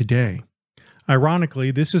of today.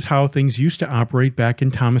 Ironically, this is how things used to operate back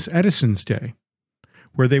in Thomas Edison's day,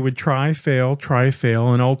 where they would try, fail,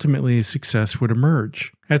 and ultimately a success would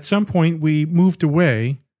emerge. At some point, we moved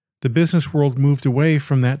away, the business world moved away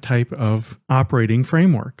from that type of operating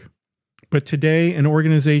framework. But today, an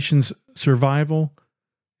organization's survival,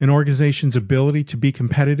 an organization's ability to be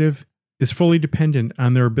competitive is fully dependent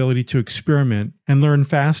on their ability to experiment and learn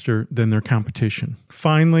faster than their competition.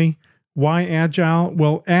 Finally, why Agile?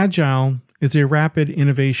 Well, Agile is a rapid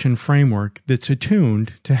innovation framework that's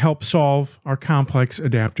attuned to help solve our complex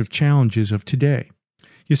adaptive challenges of today.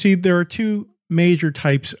 You see, there are two major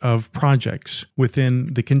types of projects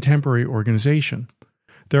within the contemporary organization.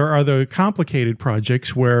 There are the complicated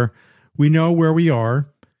projects where we know where we are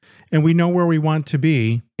and we know where we want to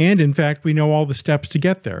be, and in fact, we know all the steps to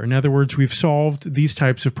get there. In other words, we've solved these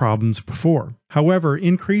types of problems before. However,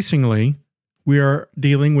 increasingly, we are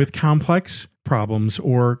dealing with complex problems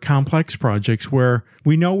or complex projects where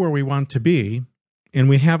we know where we want to be and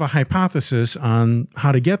we have a hypothesis on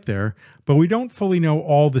how to get there, but we don't fully know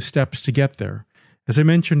all the steps to get there. As I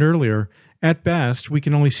mentioned earlier, at best, we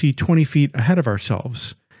can only see 20 feet ahead of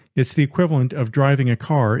ourselves. It's the equivalent of driving a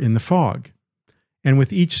car in the fog. And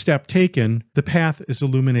with each step taken, the path is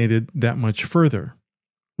illuminated that much further.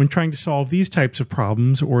 When trying to solve these types of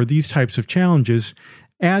problems or these types of challenges,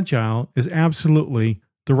 Agile is absolutely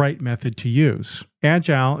the right method to use.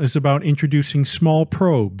 Agile is about introducing small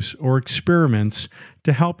probes or experiments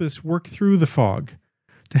to help us work through the fog,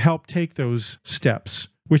 to help take those steps,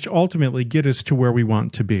 which ultimately get us to where we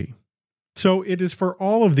want to be. So it is for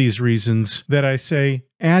all of these reasons that I say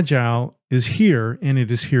Agile is here and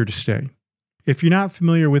it is here to stay. If you're not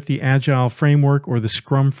familiar with the Agile framework or the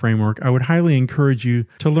Scrum framework, I would highly encourage you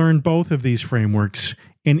to learn both of these frameworks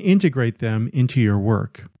and integrate them into your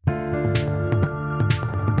work.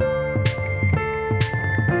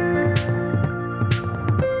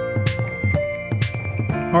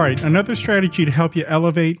 All right, another strategy to help you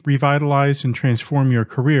elevate, revitalize, and transform your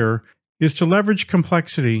career is to leverage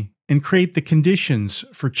complexity and create the conditions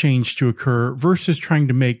for change to occur versus trying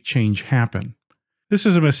to make change happen. This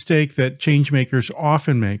is a mistake that change makers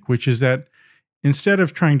often make, which is that instead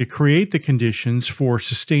of trying to create the conditions for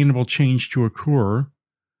sustainable change to occur,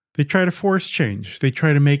 they try to force change. They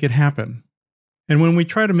try to make it happen. And when we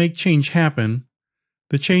try to make change happen,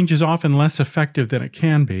 the change is often less effective than it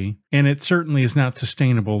can be, and it certainly is not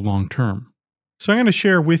sustainable long term. So I'm going to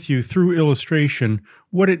share with you through illustration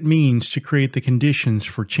what it means to create the conditions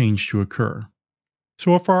for change to occur.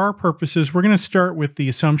 So for our purposes, we're going to start with the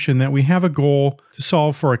assumption that we have a goal to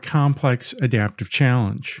solve for a complex adaptive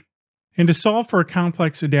challenge. And to solve for a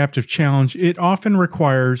complex adaptive challenge, it often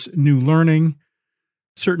requires new learning,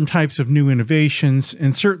 certain types of new innovations,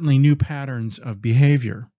 and certainly new patterns of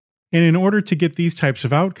behavior. And in order to get these types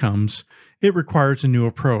of outcomes, it requires a new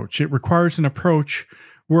approach. It requires an approach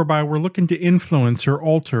whereby we're looking to influence or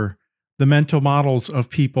alter the mental models of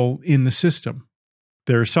people in the system,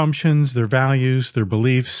 their assumptions, their values, their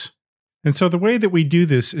beliefs. And so the way that we do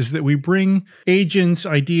this is that we bring agents,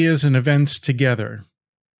 ideas, and events together.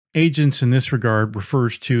 Agents in this regard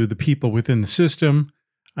refers to the people within the system.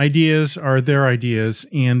 Ideas are their ideas,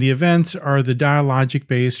 and the events are the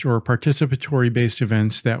dialogic-based or participatory-based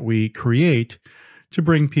events that we create to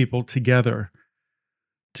bring people together.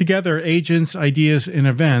 Together, agents, ideas, and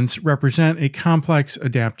events represent a complex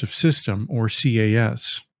adaptive system, or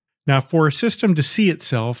CAS. Now, for a system to see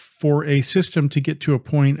itself, for a system to get to a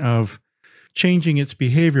point of changing its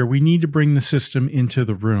behavior, we need to bring the system into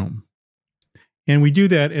the room. And we do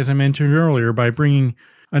that, as I mentioned earlier, by bringing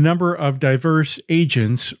a number of diverse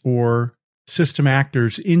agents or system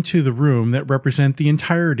actors into the room that represent the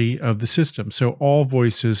entirety of the system. So all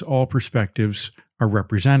voices, all perspectives are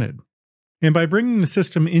represented. And by bringing the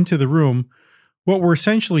system into the room, what we're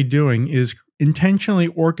essentially doing is intentionally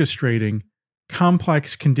orchestrating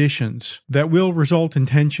complex conditions that will result in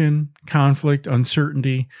tension, conflict,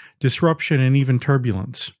 uncertainty, disruption, and even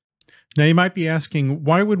turbulence. Now, you might be asking,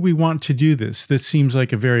 why would we want to do this? This seems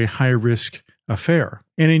like a very high-risk affair.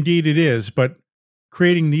 And indeed it is, but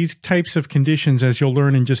creating these types of conditions, as you'll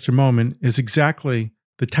learn in just a moment, is exactly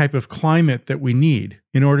the type of climate that we need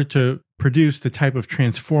in order to produce the type of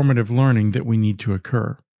transformative learning that we need to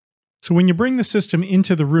occur. So when you bring the system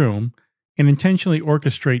into the room and intentionally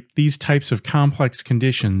orchestrate these types of complex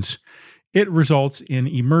conditions, it results in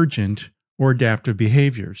emergent or adaptive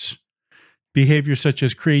behaviors. Behaviors such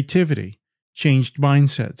as creativity, changed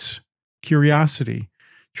mindsets, curiosity,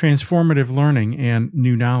 transformative learning, and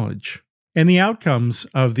new knowledge. And the outcomes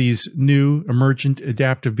of these new emergent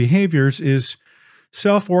adaptive behaviors is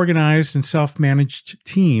self-organized and self-managed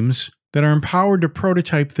teams that are empowered to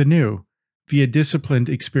prototype the new via disciplined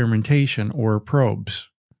experimentation or probes.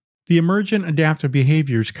 The emergent adaptive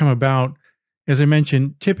behaviors come about, as I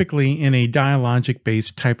mentioned, typically in a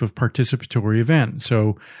dialogic-based type of participatory event.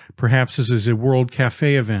 So perhaps this is a World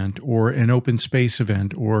Cafe event or an open space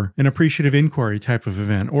event or an appreciative inquiry type of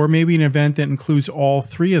event, or maybe an event that includes all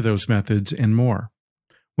three of those methods and more.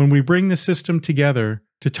 When we bring the system together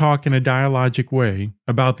to talk in a dialogic way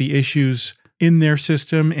about the issues in their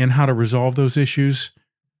system and how to resolve those issues,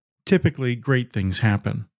 typically great things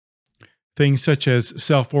happen. Things such as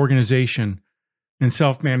self-organization and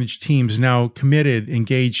self-managed teams now committed,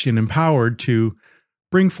 engaged, and empowered to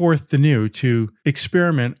bring forth the new, to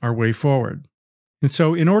experiment our way forward. And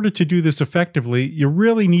so in order to do this effectively, you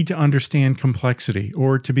really need to understand complexity,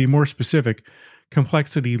 or to be more specific,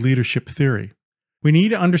 complexity leadership theory. We need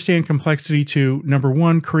to understand complexity to, number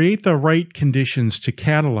one, create the right conditions to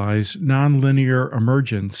catalyze nonlinear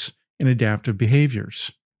emergence in adaptive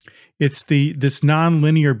behaviors. It's this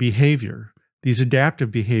nonlinear behavior, these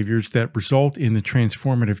adaptive behaviors, that result in the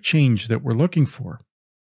transformative change that we're looking for.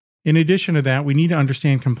 In addition to that, we need to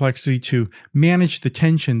understand complexity to manage the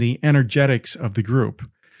tension, the energetics of the group,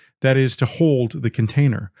 that is, to hold the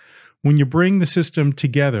container. When you bring the system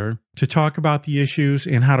together to talk about the issues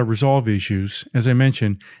and how to resolve issues, as I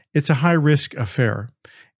mentioned, it's a high-risk affair,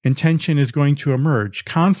 and tension is going to emerge,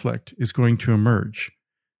 conflict is going to emerge.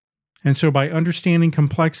 And so by understanding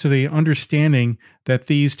complexity, understanding that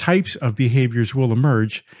these types of behaviors will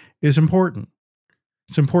emerge is important.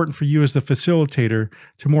 It's important for you as the facilitator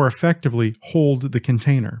to more effectively hold the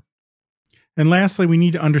container. And lastly, we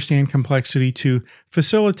need to understand complexity to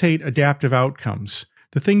facilitate adaptive outcomes,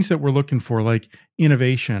 the things that we're looking for, like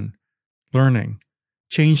innovation, learning,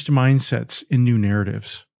 changed mindsets, and new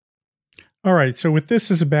narratives. All right, so with this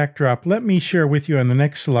as a backdrop, let me share with you on the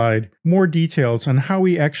next slide more details on how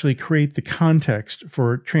we actually create the context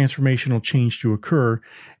for transformational change to occur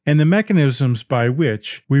and the mechanisms by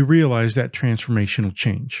which we realize that transformational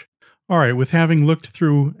change. All right, with having looked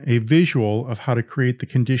through a visual of how to create the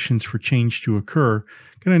conditions for change to occur,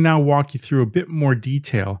 I'm going to now walk you through a bit more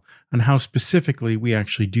detail on how specifically we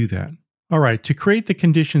actually do that. All right, to create the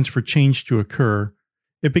conditions for change to occur,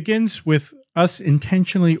 it begins with us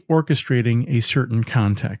intentionally orchestrating a certain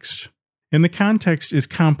context. And the context is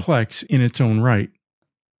complex in its own right.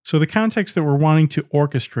 So the context that we're wanting to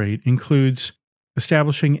orchestrate includes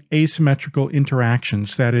establishing asymmetrical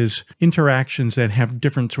interactions, that is, interactions that have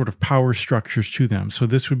different sort of power structures to them. So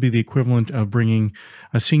this would be the equivalent of bringing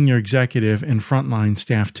a senior executive and frontline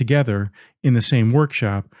staff together in the same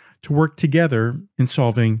workshop to work together in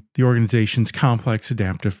solving the organization's complex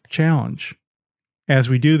adaptive challenge. As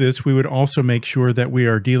we do this, we would also make sure that we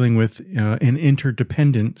are dealing with an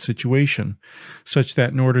interdependent situation, such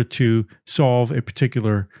that in order to solve a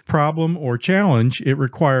particular problem or challenge, it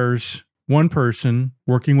requires one person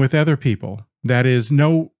working with other people. That is,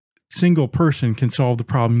 no single person can solve the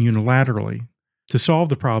problem unilaterally. To solve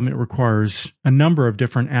the problem, it requires a number of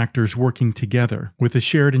different actors working together with a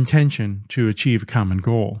shared intention to achieve a common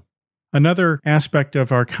goal. Another aspect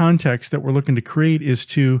of our context that we're looking to create is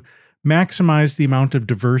to maximize the amount of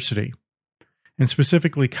diversity, and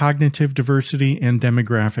specifically cognitive diversity and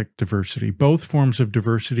demographic diversity. Both forms of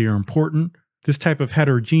diversity are important. This type of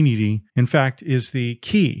heterogeneity, in fact, is the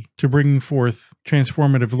key to bringing forth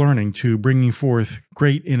transformative learning, to bringing forth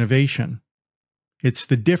great innovation. It's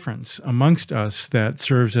the difference amongst us that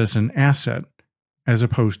serves as an asset as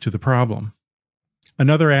opposed to the problem.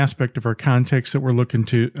 Another aspect of our context that we're looking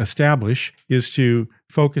to establish is to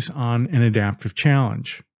focus on an adaptive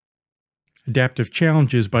challenge. Adaptive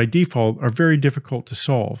challenges by default are very difficult to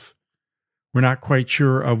solve. We're not quite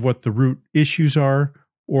sure of what the root issues are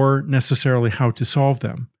or necessarily how to solve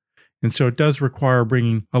them. And so it does require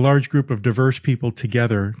bringing a large group of diverse people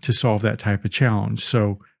together to solve that type of challenge.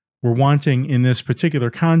 So we're wanting, in this particular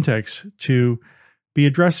context, to be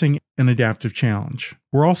addressing an adaptive challenge.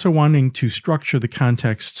 We're also wanting to structure the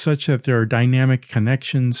context such that there are dynamic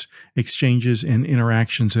connections, exchanges, and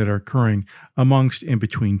interactions that are occurring amongst and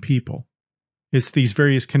between people. It's these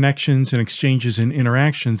various connections and exchanges and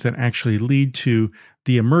interactions that actually lead to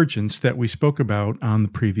the emergence that we spoke about on the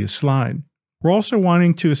previous slide. We're also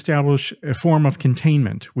wanting to establish a form of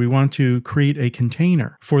containment. We want to create a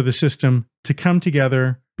container for the system to come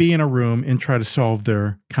together, be in a room, and try to solve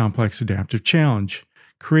their complex adaptive challenge.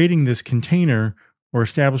 Creating this container or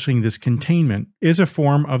establishing this containment is a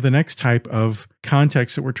form of the next type of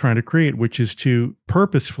context that we're trying to create, which is to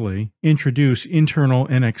purposefully introduce internal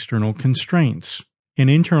and external constraints. An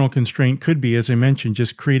internal constraint could be, as I mentioned,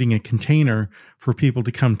 just creating a container for people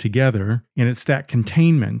to come together, and it's that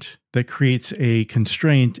containment that creates a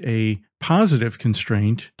constraint, a positive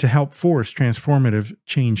constraint, to help force transformative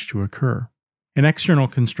change to occur. An external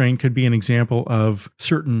constraint could be an example of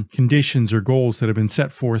certain conditions or goals that have been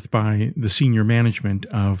set forth by the senior management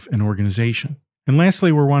of an organization. And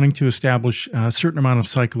lastly, we're wanting to establish a certain amount of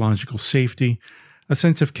psychological safety, a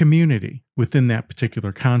sense of community within that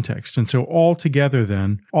particular context. And so all together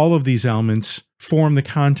then, all of these elements form the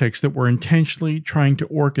context that we're intentionally trying to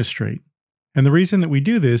orchestrate. And the reason that we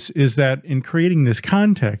do this is that in creating this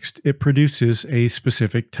context, it produces a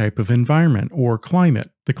specific type of environment or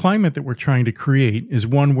climate. The climate that we're trying to create is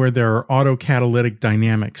one where there are autocatalytic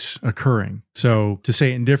dynamics occurring. So to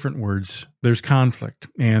say it in different words, there's conflict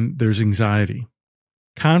and there's anxiety.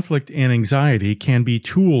 Conflict and anxiety can be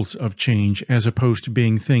tools of change as opposed to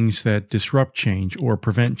being things that disrupt change or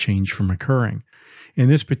prevent change from occurring. In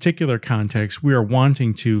this particular context, we are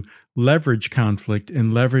wanting to leverage conflict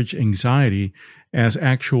and leverage anxiety as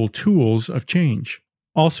actual tools of change.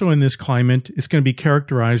 Also in this climate, it's going to be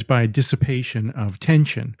characterized by a dissipation of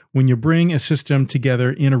tension. When you bring a system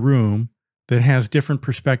together in a room that has different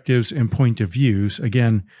perspectives and point of views,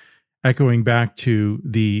 again, echoing back to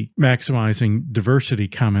the maximizing diversity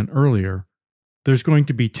comment earlier, there's going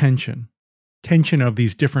to be tension. Tension of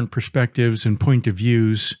these different perspectives and point of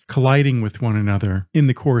views colliding with one another in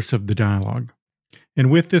the course of the dialogue. And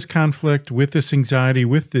with this conflict, with this anxiety,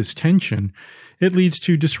 with this tension, it leads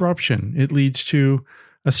to disruption. It leads to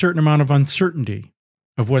a certain amount of uncertainty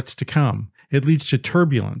of what's to come. It leads to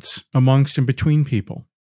turbulence amongst and between people.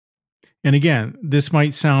 And again, this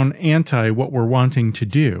might sound anti what we're wanting to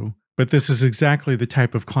do, but this is exactly the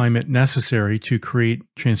type of climate necessary to create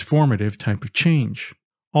transformative type of change.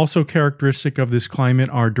 Also characteristic of this climate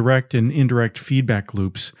are direct and indirect feedback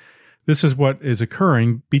loops. This is what is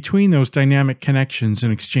occurring between those dynamic connections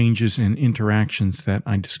and exchanges and interactions that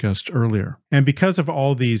I discussed earlier. And because of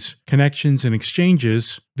all these connections and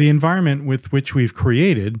exchanges, the environment with which we've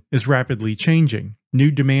created is rapidly changing. New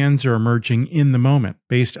demands are emerging in the moment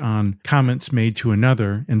based on comments made to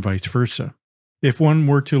another and vice versa. If one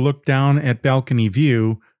were to look down at balcony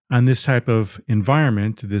view on this type of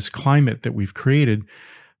environment, this climate that we've created,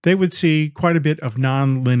 they would see quite a bit of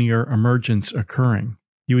nonlinear emergence occurring.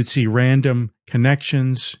 You would see random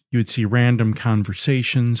connections, you would see random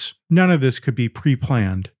conversations. None of this could be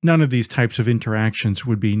pre-planned. None of these types of interactions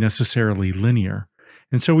would be necessarily linear.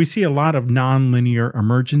 And so we see a lot of nonlinear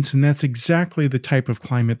emergence, and that's exactly the type of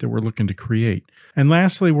climate that we're looking to create. And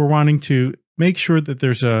lastly, we're wanting to make sure that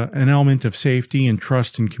there's an element of safety and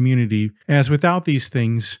trust and community, as without these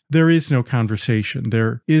things, there is no conversation.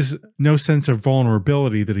 There is no sense of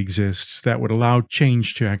vulnerability that exists that would allow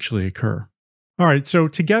change to actually occur. All right, so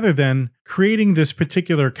together then, creating this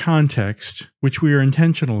particular context, which we are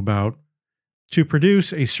intentional about, to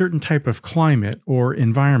produce a certain type of climate or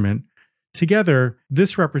environment, together,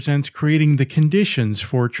 this represents creating the conditions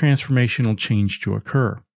for transformational change to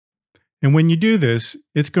occur. And when you do this,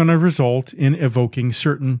 it's going to result in evoking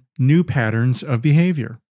certain new patterns of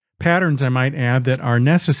behavior. Patterns, I might add, that are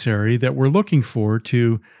necessary, that we're looking for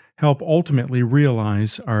to help ultimately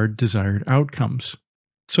realize our desired outcomes.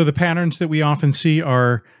 So the patterns that we often see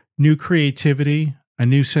are new creativity, a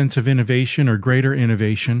new sense of innovation or greater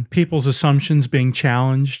innovation, people's assumptions being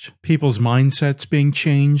challenged, people's mindsets being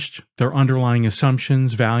changed, their underlying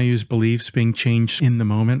assumptions, values, beliefs being changed in the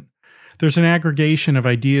moment. There's an aggregation of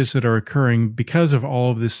ideas that are occurring because of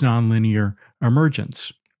all of this nonlinear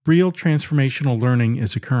emergence. Real transformational learning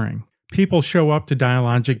is occurring. People show up to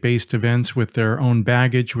dialogic-based events with their own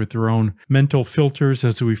baggage, with their own mental filters,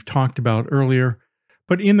 as we've talked about earlier,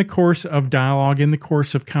 But in the course of dialogue, in the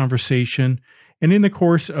course of conversation, and in the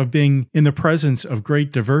course of being in the presence of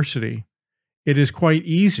great diversity, it is quite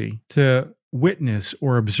easy to witness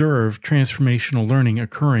or observe transformational learning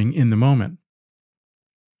occurring in the moment.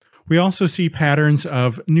 We also see patterns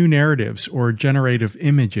of new narratives or generative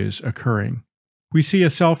images occurring. We see a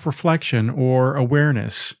self-reflection or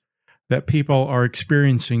awareness that people are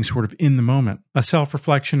experiencing sort of in the moment, a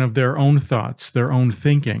self-reflection of their own thoughts, their own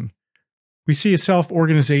thinking. We see a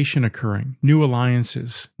self-organization occurring, new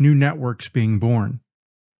alliances, new networks being born.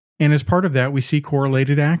 And as part of that, we see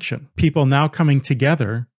correlated action, people now coming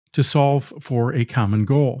together to solve for a common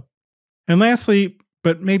goal. And lastly,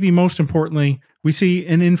 but maybe most importantly, we see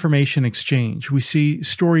an information exchange. We see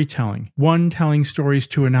storytelling, one telling stories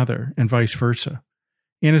to another, and vice versa.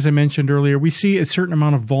 And as I mentioned earlier, we see a certain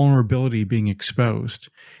amount of vulnerability being exposed.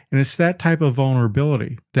 And it's that type of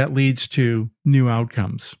vulnerability that leads to new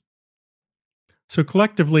outcomes. So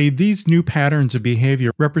collectively, these new patterns of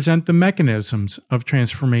behavior represent the mechanisms of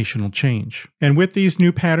transformational change. And with these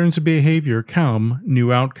new patterns of behavior come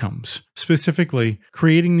new outcomes. Specifically,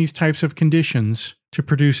 creating these types of conditions to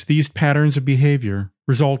produce these patterns of behavior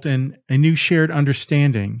result in a new shared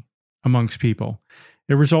understanding amongst people.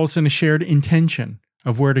 It results in a shared intention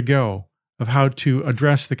of where to go, of how to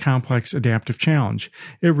address the complex adaptive challenge.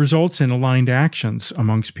 It results in aligned actions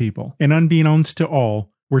amongst people. And unbeknownst to all,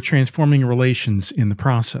 we're transforming relations in the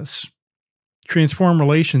process. Transform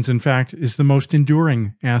relations, in fact, is the most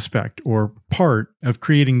enduring aspect or part of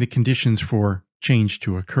creating the conditions for change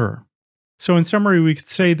to occur. So in summary, we could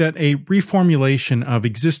say that a reformulation of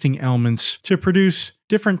existing elements to produce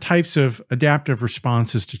different types of adaptive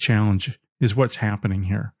responses to challenge is what's happening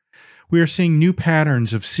here. We are seeing new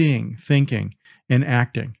patterns of seeing, thinking, and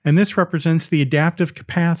acting. And this represents the adaptive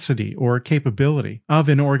capacity or capability of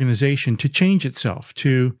an organization to change itself,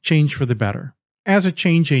 to change for the better. As a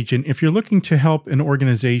change agent, if you're looking to help an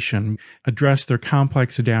organization address their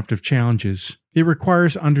complex adaptive challenges, it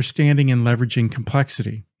requires understanding and leveraging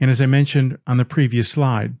complexity. And as I mentioned on the previous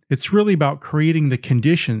slide, it's really about creating the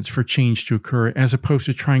conditions for change to occur as opposed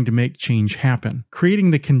to trying to make change happen. Creating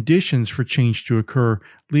the conditions for change to occur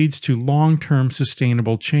leads to long-term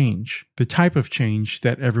sustainable change, the type of change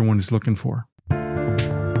that everyone is looking for.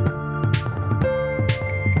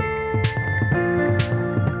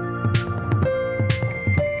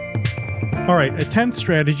 All right, a 10th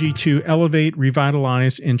strategy to elevate,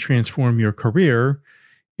 revitalize, and transform your career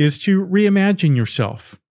is to reimagine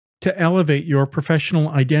yourself, to elevate your professional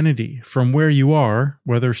identity from where you are,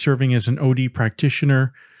 whether serving as an OD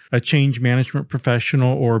practitioner, a change management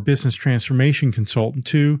professional, or a business transformation consultant,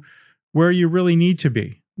 to where you really need to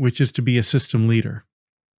be, which is to be a system leader.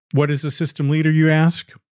 What is a system leader, you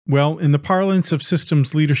ask? Well, in the parlance of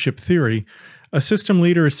systems leadership theory, a system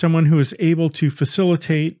leader is someone who is able to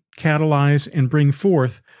facilitate, catalyze, and bring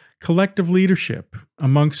forth collective leadership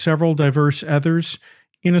amongst several diverse others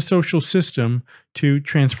in a social system to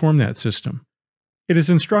transform that system. It is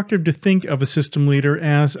instructive to think of a system leader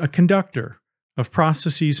as a conductor of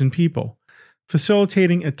processes and people,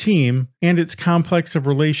 facilitating a team and its complex of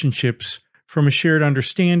relationships from a shared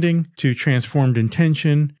understanding to transformed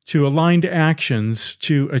intention to aligned actions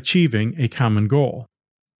to achieving a common goal.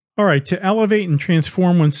 All right, to elevate and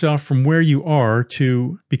transform oneself from where you are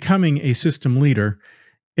to becoming a system leader,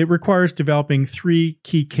 it requires developing 3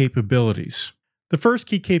 key capabilities. The first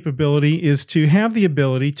key capability is to have the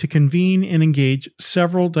ability to convene and engage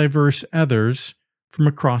several diverse others from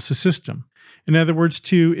across the system. In other words,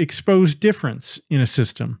 to expose difference in a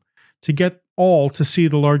system, to get all to see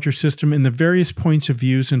the larger system in the various points of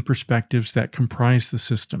views and perspectives that comprise the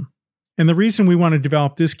system. And the reason we want to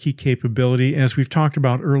develop this key capability, as we've talked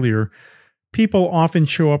about earlier, people often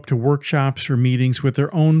show up to workshops or meetings with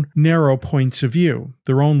their own narrow points of view,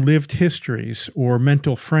 their own lived histories or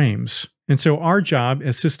mental frames. And so our job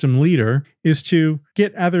as system leader is to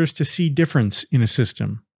get others to see difference in a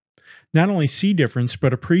system. Not only see difference,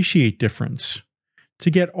 but appreciate difference.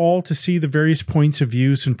 To get all to see the various points of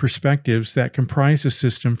views and perspectives that comprise a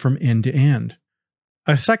system from end to end.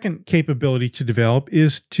 A second capability to develop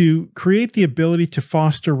is to create the ability to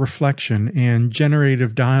foster reflection and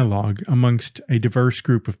generative dialogue amongst a diverse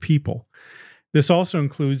group of people. This also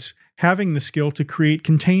includes having the skill to create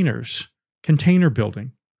containers, container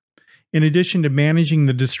building, in addition to managing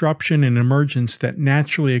the disruption and emergence that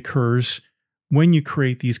naturally occurs when you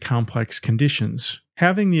create these complex conditions.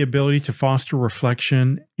 Having the ability to foster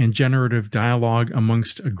reflection and generative dialogue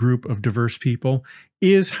amongst a group of diverse people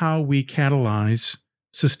is how we catalyze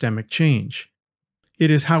systemic change.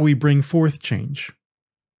 It is how we bring forth change.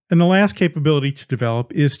 And the last capability to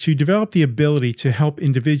develop is to develop the ability to help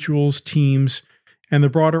individuals, teams, and the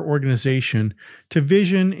broader organization to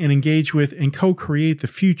vision and engage with and co-create the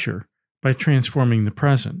future by transforming the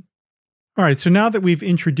present. All right, so now that we've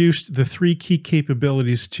introduced the 3 key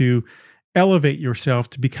capabilities to elevate yourself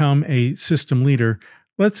to become a system leader,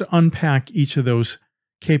 let's unpack each of those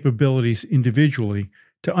capabilities individually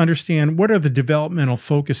to understand what are the developmental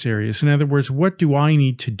focus areas. In other words, what do I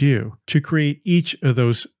need to do to create each of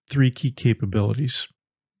those 3 key capabilities?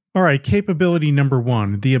 All right, capability number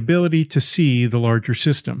 1, the ability to see the larger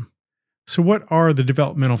system. So what are the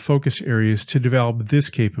developmental focus areas to develop this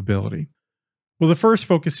capability? Well, the first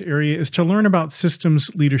focus area is to learn about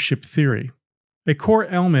systems leadership theory. A core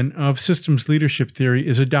element of systems leadership theory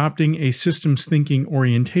is adopting a systems thinking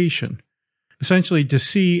orientation, essentially to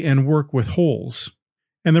see and work with wholes.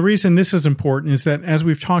 And the reason this is important is that, as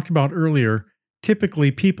we've talked about earlier, typically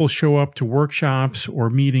people show up to workshops or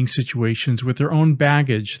meeting situations with their own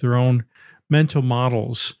baggage, their own mental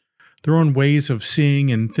models, their own ways of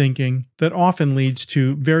seeing and thinking that often leads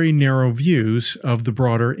to very narrow views of the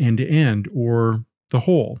broader end-to-end or the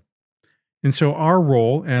whole. And so our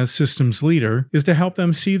role as systems leader is to help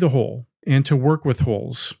them see the whole and to work with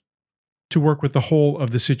wholes, to work with the whole of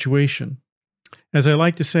the situation. As I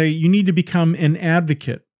like to say, you need to become an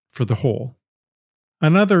advocate for the whole.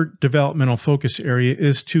 Another developmental focus area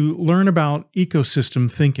is to learn about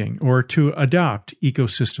ecosystem thinking or to adopt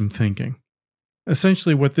ecosystem thinking.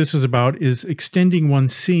 Essentially, what this is about is extending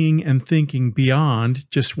one's seeing and thinking beyond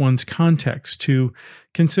just one's context to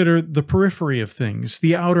consider the periphery of things,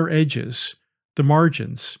 the outer edges, the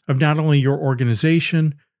margins of not only your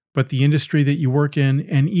organization, but the industry that you work in,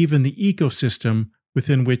 and even the ecosystem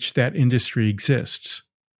within which that industry exists.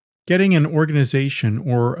 Getting an organization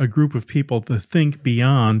or a group of people to think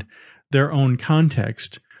beyond their own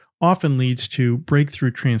context often leads to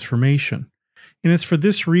breakthrough transformation. And it's for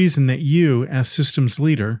this reason that you, as systems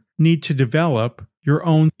leader, need to develop your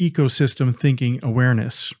own ecosystem thinking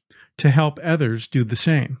awareness to help others do the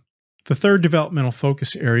same. The third developmental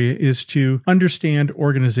focus area is to understand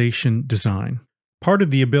organization design. Part of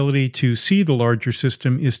the ability to see the larger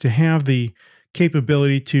system is to have the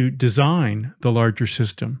capability to design the larger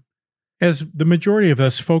system. As the majority of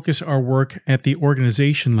us focus our work at the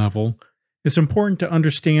organization level, it's important to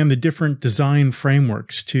understand the different design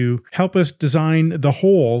frameworks to help us design the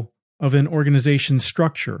whole of an organization's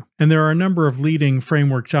structure. And there are a number of leading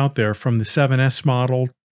frameworks out there, from the 7S model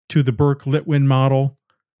to the Burke-Litwin model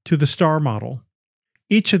to the STAR model.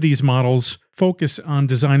 Each of these models focus on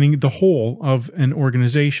designing the whole of an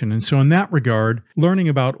organization. And so in that regard, learning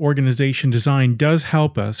about organization design does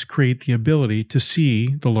help us create the ability to see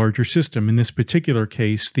the larger system, in this particular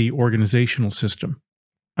case, the organizational system.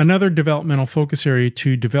 Another developmental focus area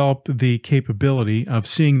to develop the capability of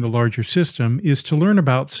seeing the larger system is to learn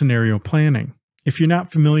about scenario planning. If you're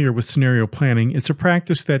not familiar with scenario planning, it's a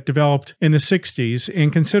practice that developed in the 60s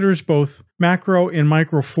and considers both macro and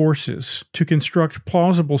micro forces to construct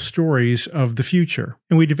plausible stories of the future.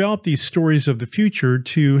 And we develop these stories of the future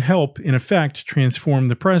to help, in effect, transform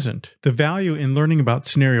the present. The value in learning about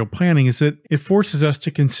scenario planning is that it forces us to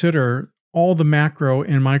consider all the macro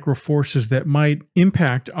and micro forces that might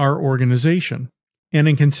impact our organization. And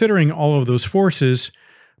in considering all of those forces,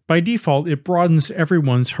 by default, it broadens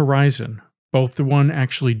everyone's horizon, both the one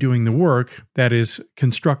actually doing the work, that is,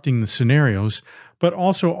 constructing the scenarios, but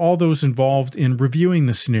also all those involved in reviewing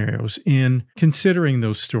the scenarios, in considering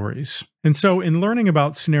those stories. And so in learning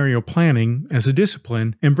about scenario planning as a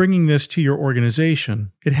discipline and bringing this to your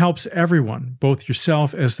organization, it helps everyone, both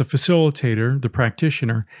yourself as the facilitator, the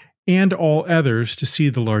practitioner, and all others to see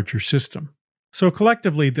the larger system. So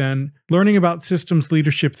collectively then, learning about systems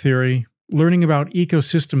leadership theory, learning about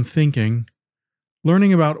ecosystem thinking,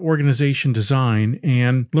 learning about organization design,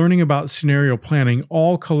 and learning about scenario planning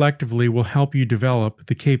all collectively will help you develop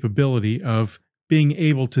the capability of being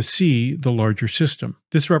able to see the larger system.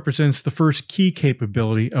 This represents the first key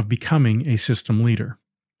capability of becoming a system leader.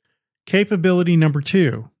 Capability number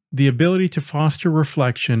 2, the ability to foster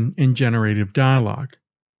reflection and generative dialogue.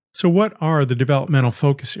 So what are the developmental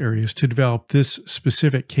focus areas to develop this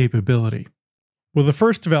specific capability? Well, the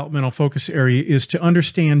first developmental focus area is to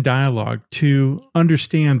understand dialogue, to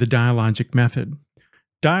understand the dialogic method.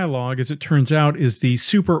 Dialogue, as it turns out, is the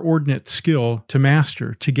superordinate skill to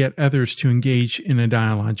master to get others to engage in a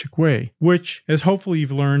dialogic way, which, as hopefully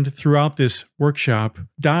you've learned throughout this workshop,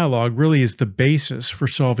 dialogue really is the basis for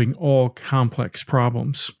solving all complex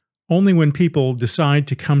problems. Only when people decide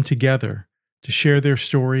to come together to share their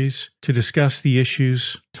stories, to discuss the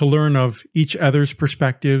issues, to learn of each other's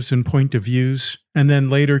perspectives and point of views, and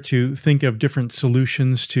then later to think of different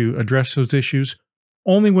solutions to address those issues.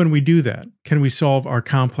 Only when we do that can we solve our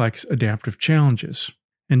complex adaptive challenges.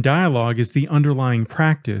 And dialogue is the underlying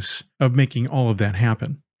practice of making all of that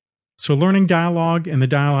happen. So learning dialogue and the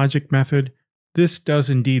dialogic method, this does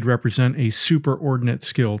indeed represent a superordinate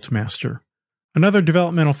skill to master. Another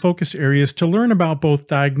developmental focus area is to learn about both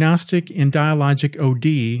diagnostic and dialogic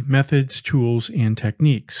OD methods, tools, and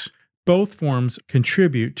techniques. Both forms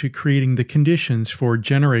contribute to creating the conditions for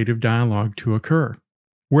generative dialogue to occur.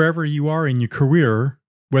 Wherever you are in your career,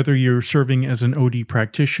 whether you're serving as an OD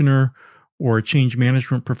practitioner or a change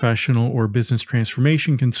management professional or business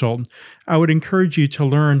transformation consultant, I would encourage you to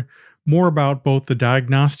learn more about both the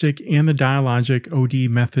diagnostic and the dialogic OD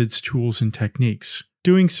methods, tools, and techniques.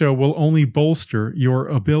 Doing so will only bolster your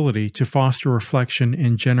ability to foster reflection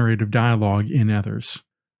and generative dialogue in others.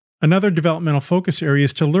 Another developmental focus area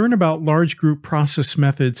is to learn about large group process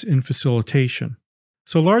methods in facilitation.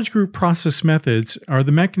 So large group process methods are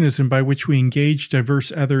the mechanism by which we engage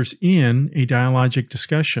diverse others in a dialogic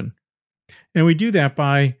discussion. And we do that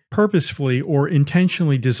by purposefully or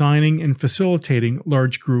intentionally designing and facilitating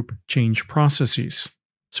large group change processes.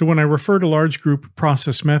 So when I refer to large group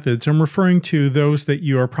process methods, I'm referring to those that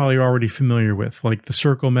you are probably already familiar with, like the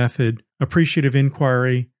circle method, appreciative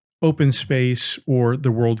inquiry, open space, or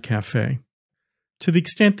the World Cafe. To the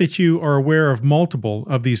extent that you are aware of multiple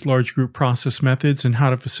of these large group process methods and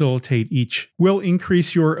how to facilitate each, will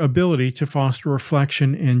increase your ability to foster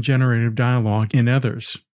reflection and generative dialogue in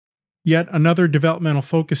others. Yet another developmental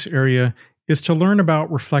focus area is to learn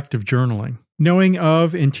about reflective journaling. Knowing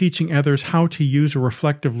of and teaching others how to use a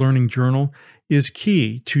reflective learning journal is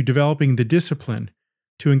key to developing the discipline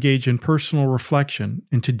to engage in personal reflection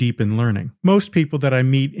and to deepen learning. Most people that I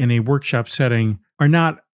meet in a workshop setting are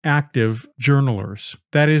not active journalers.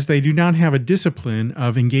 That is, they do not have a discipline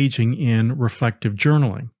of engaging in reflective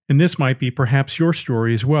journaling. And this might be perhaps your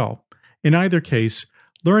story as well. In either case,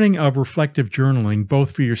 learning of reflective journaling,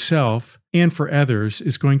 both for yourself and for others,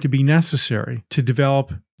 is going to be necessary to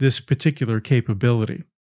develop this particular capability.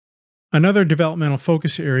 Another developmental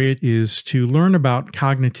focus area is to learn about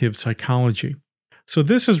cognitive psychology. So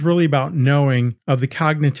this is really about knowing of the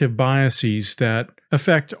cognitive biases that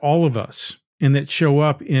affect all of us and that show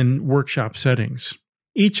up in workshop settings.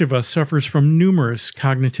 Each of us suffers from numerous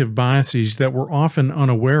cognitive biases that we're often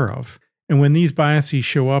unaware of. And when these biases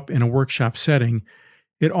show up in a workshop setting,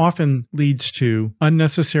 it often leads to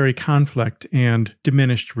unnecessary conflict and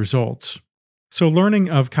diminished results. So learning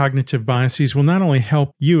of cognitive biases will not only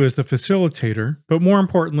help you as the facilitator, but more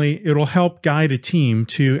importantly, it'll help guide a team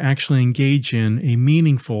to actually engage in a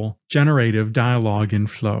meaningful, generative dialogue and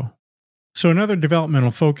flow. So another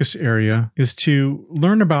developmental focus area is to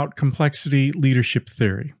learn about complexity leadership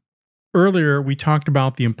theory. Earlier, we talked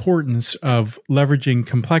about the importance of leveraging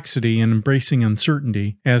complexity and embracing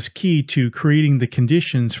uncertainty as key to creating the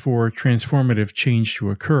conditions for transformative change to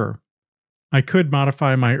occur. I could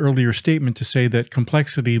modify my earlier statement to say that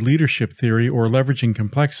complexity leadership theory, or leveraging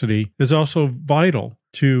complexity, is also vital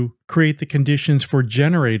to create the conditions for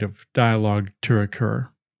generative dialogue to occur.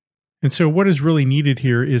 And so what is really needed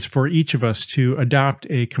here is for each of us to adopt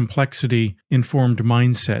a complexity-informed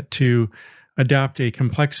mindset, to adopt a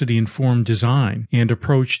complexity-informed design and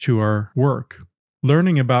approach to our work.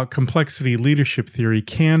 Learning about complexity leadership theory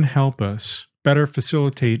can help us better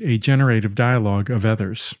facilitate a generative dialogue of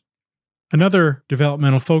others. Another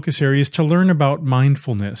developmental focus area is to learn about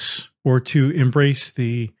mindfulness, or to embrace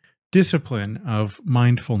the discipline of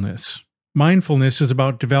mindfulness. Mindfulness is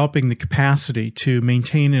about developing the capacity to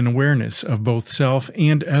maintain an awareness of both self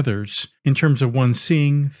and others in terms of one's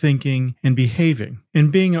seeing, thinking, and behaving. And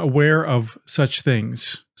being aware of such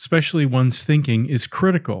things, especially one's thinking, is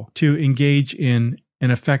critical to engage in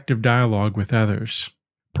an effective dialogue with others.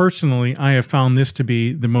 Personally, I have found this to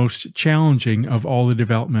be the most challenging of all the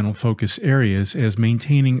developmental focus areas, as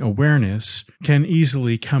maintaining awareness can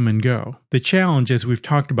easily come and go. The challenge, as we've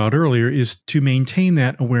talked about earlier, is to maintain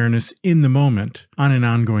that awareness in the moment on an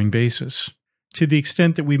ongoing basis. To the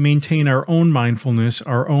extent that we maintain our own mindfulness,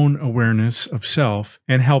 our own awareness of self,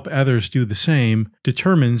 and help others do the same,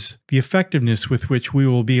 determines the effectiveness with which we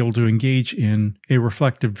will be able to engage in a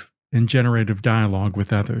reflective and generative dialogue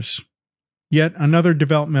with others. Yet another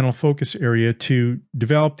developmental focus area to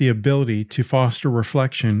develop the ability to foster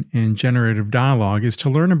reflection and generative dialogue is to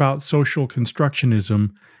learn about social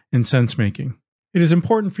constructionism and sense-making. It is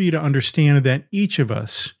important for you to understand that each of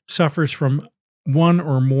us suffers from one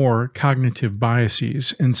or more cognitive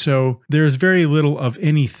biases, and so there is very little of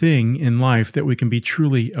anything in life that we can be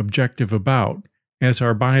truly objective about, as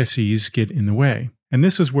our biases get in the way. And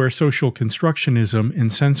this is where social constructionism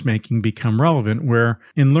and sense-making become relevant, where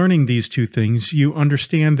in learning these two things, you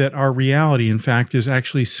understand that our reality, in fact, is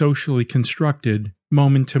actually socially constructed,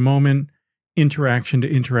 moment to moment, interaction to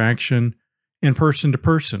interaction, and person to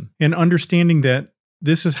person. And understanding that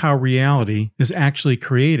this is how reality is actually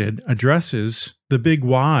created addresses the big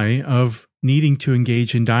why of needing to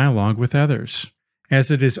engage in dialogue with others, as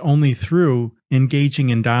it is only through engaging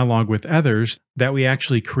in dialogue with others that we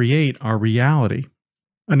actually create our reality.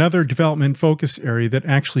 Another development focus area that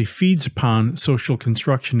actually feeds upon social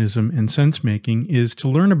constructionism and sense-making is to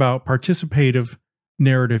learn about participative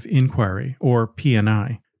narrative inquiry, or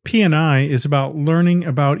P&I. P&I is about learning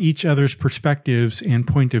about each other's perspectives and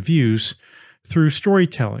point of views through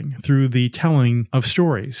storytelling, through the telling of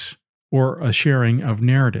stories, or a sharing of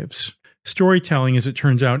narratives. Storytelling, as it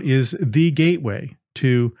turns out, is the gateway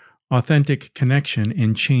to authentic connection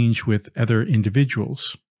and change with other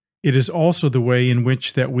individuals. It is also the way in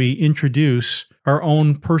which that we introduce our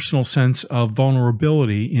own personal sense of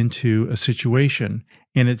vulnerability into a situation.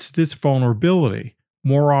 And it's this vulnerability,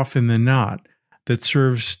 more often than not, that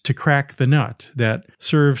serves to crack the nut, that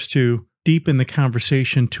serves to deepen the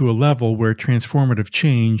conversation to a level where transformative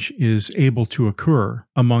change is able to occur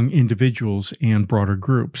among individuals and broader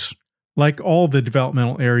groups. Like all the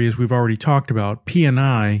developmental areas we've already talked about,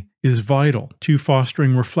 P&I is vital to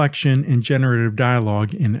fostering reflection and generative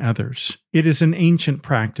dialogue in others. It is an ancient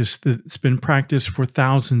practice that's been practiced for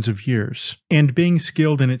thousands of years, and being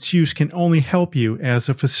skilled in its use can only help you as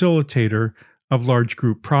a facilitator of large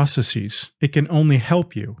group processes. It can only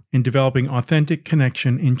help you in developing authentic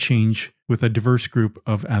connection and change with a diverse group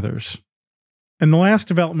of others. And the last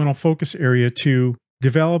developmental focus area to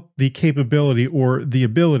develop the capability or the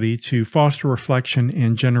ability to foster reflection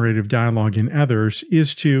and generative dialogue in others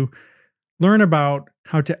is to learn about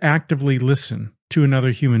how to actively listen to another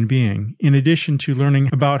human being, in addition to learning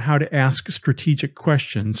about how to ask strategic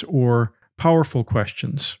questions or powerful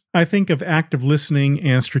questions. I think of active listening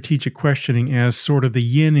and strategic questioning as sort of the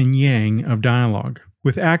yin and yang of dialogue.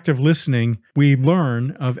 With active listening, we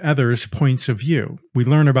learn of others' points of view. We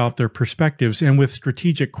learn about their perspectives, and with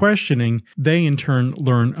strategic questioning, they in turn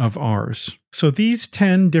learn of ours. So these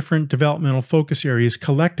 10 different developmental focus areas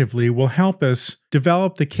collectively will help us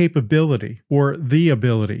develop the capability or the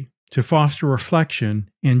ability to foster reflection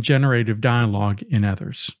and generative dialogue in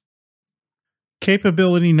others.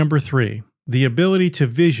 Capability number 3, the ability to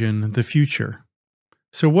vision the future.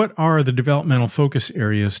 So what are the developmental focus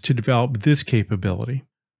areas to develop this capability?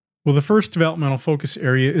 Well, the first developmental focus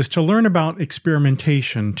area is to learn about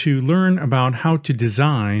experimentation, to learn about how to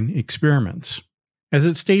design experiments. As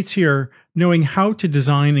it states here, knowing how to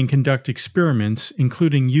design and conduct experiments,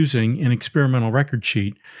 including using an experimental record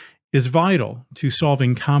sheet, is vital to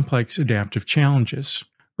solving complex adaptive challenges.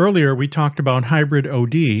 Earlier, we talked about hybrid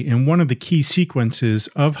OD, and one of the key sequences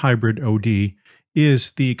of hybrid OD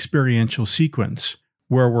is the experiential sequence,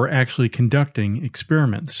 where we're actually conducting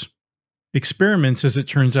experiments. Experiments, as it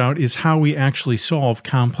turns out, is how we actually solve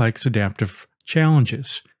complex adaptive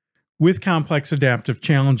challenges. With complex adaptive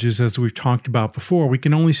challenges, as we've talked about before, we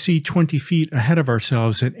can only see 20 feet ahead of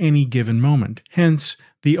ourselves at any given moment. Hence,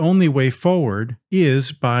 the only way forward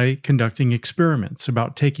is by conducting experiments,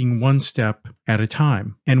 about taking one step at a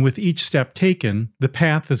time. And with each step taken, the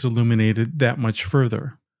path is illuminated that much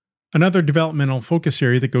further. Another developmental focus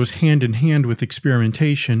area that goes hand in hand with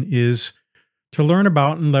experimentation is to learn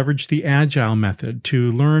about and leverage the Agile method, to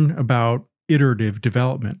learn about iterative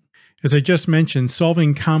development. As I just mentioned,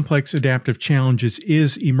 solving complex adaptive challenges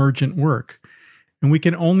is emergent work, and we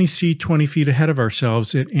can only see 20 feet ahead of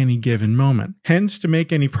ourselves at any given moment. Hence, to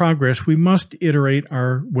make any progress, we must iterate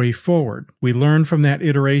our way forward. We learn from that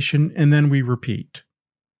iteration, and then we repeat.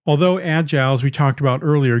 Although Agile, as we talked about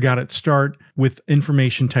earlier, got its start with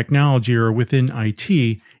information technology or within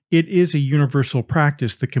IT, it is a universal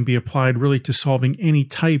practice that can be applied really to solving any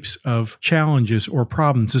types of challenges or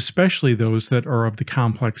problems, especially those that are of the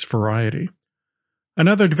complex variety.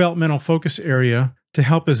 Another developmental focus area to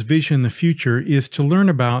help us vision the future is to learn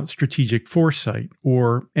about strategic foresight,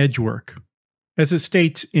 or edge work. As it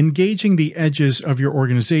states, engaging the edges of your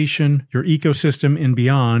organization, your ecosystem, and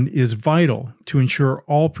beyond is vital to ensure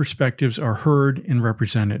all perspectives are heard and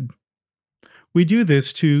represented. We do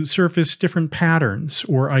this to surface different patterns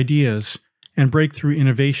or ideas and breakthrough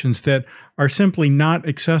innovations that are simply not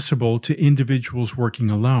accessible to individuals working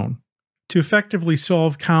alone. To effectively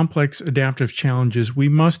solve complex adaptive challenges, we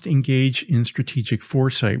must engage in strategic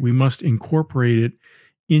foresight. We must incorporate it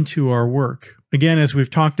into our work. Again, as we've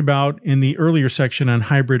talked about in the earlier section on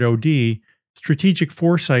hybrid OD, strategic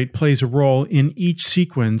foresight plays a role in each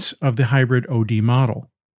sequence of the hybrid OD model.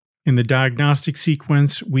 In the diagnostic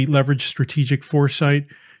sequence, we leverage strategic foresight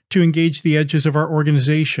to engage the edges of our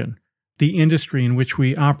organization, the industry in which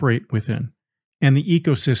we operate within, and the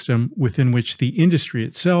ecosystem within which the industry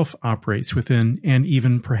itself operates within, and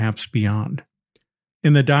even perhaps beyond.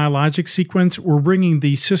 In the dialogic sequence, we're bringing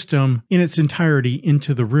the system in its entirety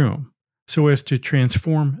into the room so as to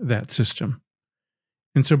transform that system.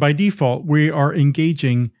 And so by default, we are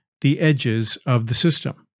engaging the edges of the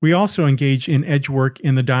system. We also engage in edge work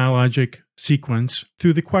in the dialogic sequence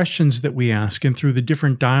through the questions that we ask and through the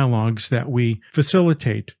different dialogues that we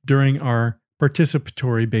facilitate during our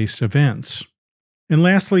participatory-based events. And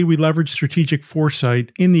lastly, we leverage strategic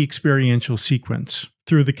foresight in the experiential sequence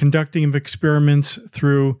through the conducting of experiments,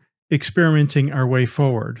 through experimenting our way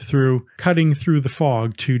forward, through cutting through the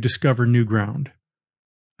fog to discover new ground.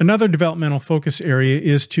 Another developmental focus area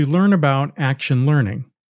is to learn about action learning.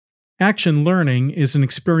 Action learning is an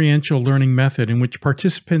experiential learning method in which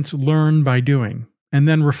participants learn by doing, and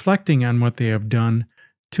then reflecting on what they have done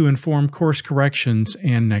to inform course corrections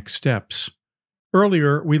and next steps.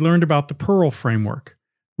 Earlier, we learned about the Pearl framework,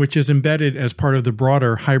 which is embedded as part of the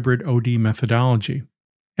broader hybrid OD methodology.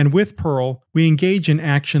 And with Pearl, we engage in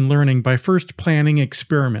action learning by first planning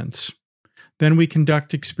experiments. Then we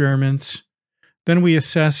conduct experiments. Then we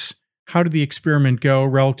assess how did the experiment go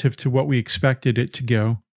relative to what we expected it to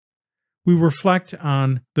go. We reflect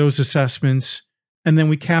on those assessments, and then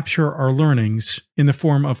we capture our learnings in the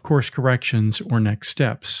form of course corrections or next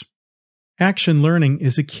steps. Action learning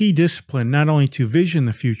is a key discipline not only to vision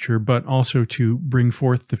the future, but also to bring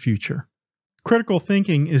forth the future. Critical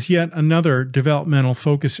thinking is yet another developmental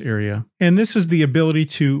focus area, and this is the ability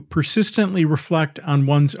to persistently reflect on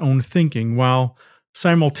one's own thinking while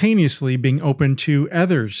simultaneously being open to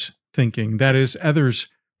others' thinking, that is, others'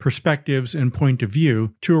 perspectives and point of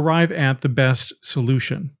view, to arrive at the best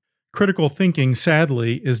solution. Critical thinking,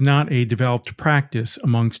 sadly, is not a developed practice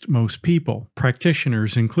amongst most people,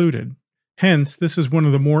 practitioners included. Hence, this is one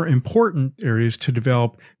of the more important areas to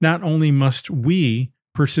develop. Not only must we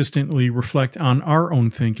persistently reflect on our own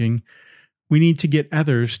thinking, we need to get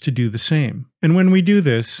others to do the same. And when we do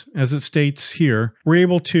this, as it states here, we're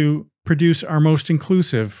able to produce our most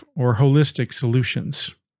inclusive or holistic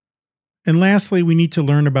solutions. And lastly, we need to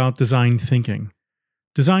learn about design thinking.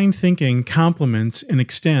 Design thinking complements and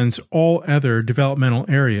extends all other developmental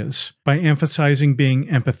areas by emphasizing being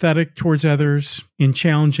empathetic towards others, in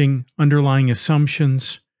challenging underlying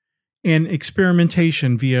assumptions, and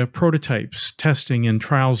experimentation via prototypes, testing, and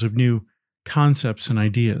trials of new concepts and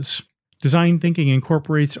ideas. Design thinking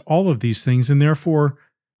incorporates all of these things and therefore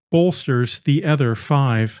bolsters the other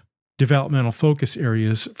 5 developmental focus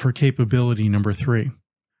areas for capability number 3.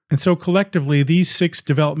 And so collectively, these 6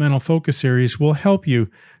 developmental focus areas will help you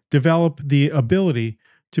develop the ability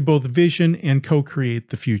to both vision and co-create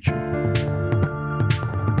the future.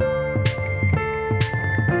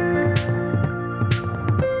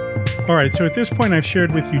 All right, so at this point, I've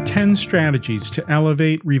shared with you 10 strategies to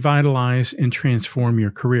elevate, revitalize, and transform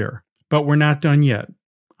your career. But we're not done yet.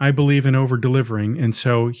 I believe in over-delivering, and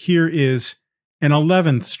so here is an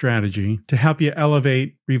 11th strategy to help you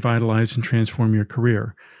elevate, revitalize, and transform your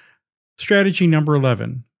career. Strategy number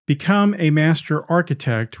 11, become a master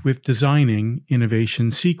architect with designing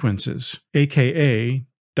innovation sequences, aka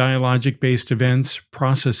dialogic-based events,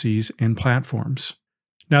 processes, and platforms.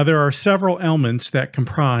 Now, there are several elements that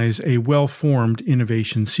comprise a well-formed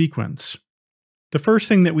innovation sequence. The first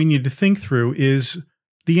thing that we need to think through is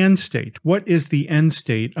the end state. What is the end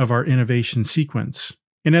state of our innovation sequence?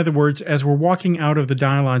 In other words, as we're walking out of the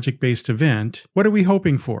dialogic-based event, what are we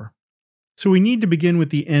hoping for? So we need to begin with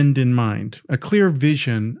the end in mind, a clear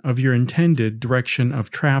vision of your intended direction of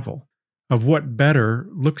travel, of what better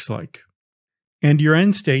looks like. And your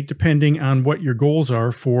end state, depending on what your goals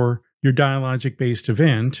are for your dialogic-based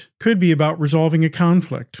event, could be about resolving a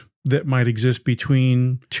conflict that might exist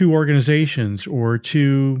between 2 organizations or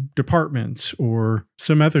 2 departments or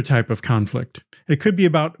some other type of conflict. It could be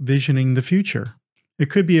about visioning the future. It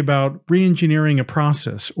could be about re-engineering a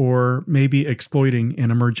process or maybe exploiting an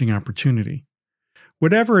emerging opportunity.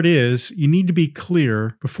 Whatever it is, you need to be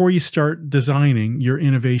clear before you start designing your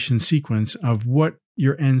innovation sequence of what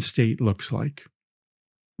your end state looks like.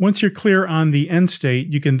 Once you're clear on the end state,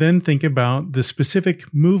 you can then think about the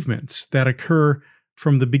specific movements that occur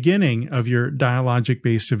from the beginning of your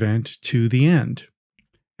dialogic-based event to the end.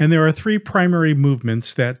 And there are 3 primary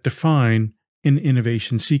movements that define an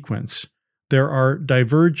innovation sequence. There are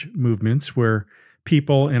diverge movements where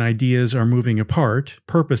people and ideas are moving apart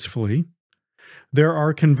purposefully. There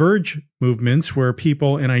are converge movements where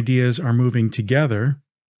people and ideas are moving together.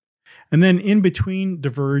 And then in between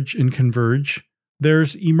diverge and converge,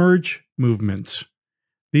 There's emerge movements.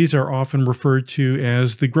 These are often referred to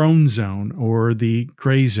as the groan zone or the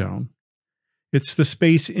gray zone. It's the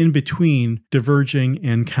space in between diverging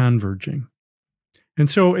and converging.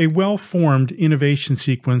 And so a well-formed innovation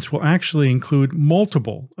sequence will actually include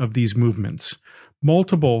multiple of these movements,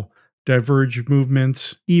 multiple diverge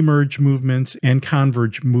movements, emerge movements, and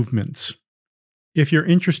converge movements. If you're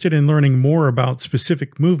interested in learning more about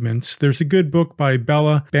specific movements, there's a good book by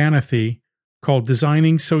Bella Banathy called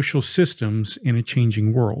Designing Social Systems in a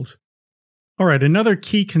Changing World. All right, another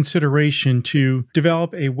key consideration to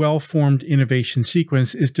develop a well-formed innovation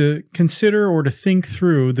sequence is to consider or to think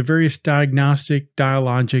through the various diagnostic,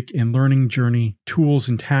 dialogic, and learning journey tools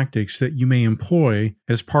and tactics that you may employ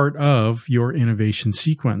as part of your innovation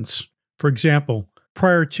sequence. For example,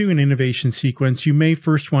 prior to an innovation sequence, you may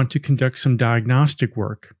first want to conduct some diagnostic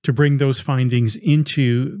work to bring those findings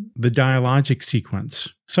into the dialogic sequence.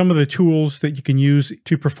 Some of the tools that you can use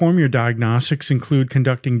to perform your diagnostics include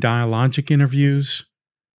conducting dialogic interviews,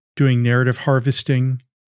 doing narrative harvesting,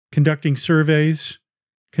 conducting surveys,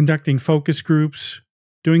 conducting focus groups,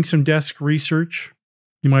 doing some desk research.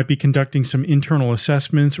 You might be conducting some internal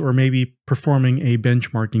assessments or maybe performing a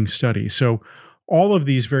benchmarking study. So all of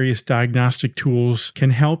these various diagnostic tools can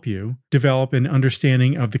help you develop an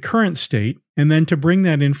understanding of the current state and then to bring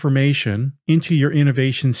that information into your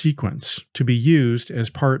innovation sequence to be used as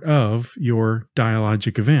part of your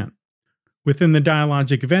dialogic event. Within the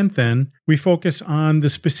dialogic event, then, we focus on the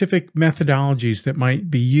specific methodologies that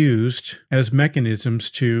might be used as mechanisms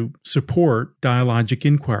to support dialogic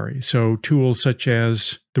inquiry. So tools such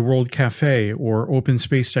as the World Cafe or Open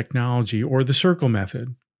Space Technology or the Circle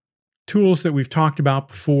Method. Tools that we've talked about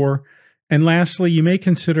before. And lastly, you may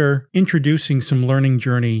consider introducing some learning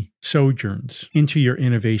journey sojourns into your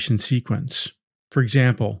innovation sequence. For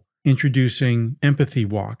example, introducing empathy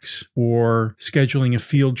walks or scheduling a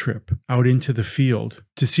field trip out into the field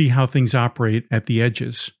to see how things operate at the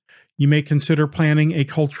edges. You may consider planning a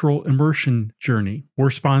cultural immersion journey or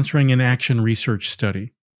sponsoring an action research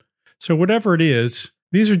study. So whatever it is,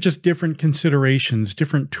 these are just different considerations,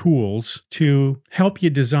 different tools to help you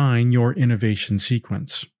design your innovation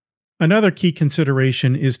sequence. Another key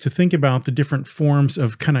consideration is to think about the different forms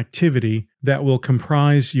of connectivity that will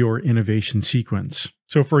comprise your innovation sequence.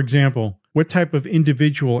 So, for example, what type of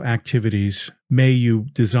individual activities may you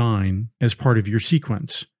design as part of your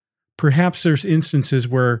sequence? Perhaps there's instances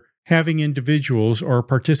where having individuals or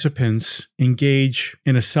participants engage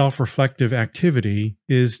in a self-reflective activity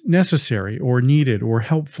is necessary or needed or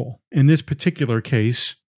helpful. In this particular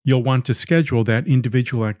case, you'll want to schedule that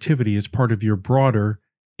individual activity as part of your broader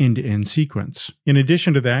end-to-end sequence. In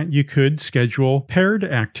addition to that, you could schedule paired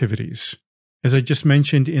activities. As I just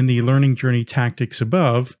mentioned in the learning journey tactics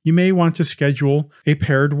above, you may want to schedule a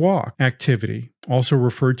paired walk activity, also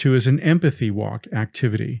referred to as an empathy walk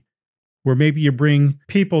activity, where maybe you bring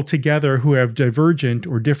people together who have divergent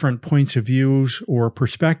or different points of views or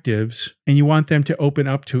perspectives, and you want them to open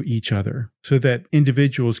up to each other so that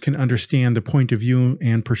individuals can understand the point of view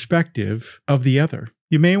and perspective of the other.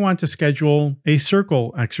 You may want to schedule a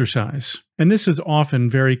circle exercise, and this is often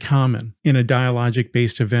very common in a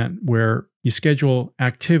dialogic-based event where you schedule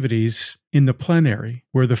activities in the plenary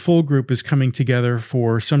where the full group is coming together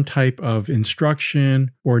for some type of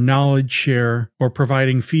instruction or knowledge share or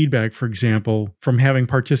providing feedback, for example, from having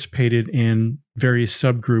participated in various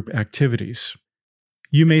subgroup activities.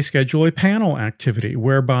 You may schedule a panel activity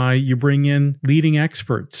whereby you bring in leading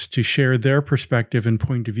experts to share their perspective and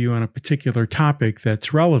point of view on a particular topic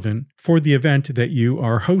that's relevant for the event that you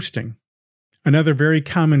are hosting. Another very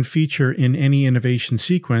common feature in any innovation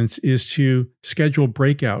sequence is to schedule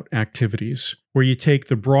breakout activities, where you take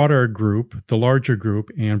the broader group, the larger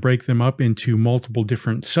group, and break them up into multiple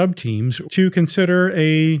different sub-teams to consider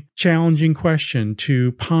a challenging question,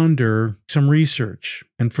 to ponder some research,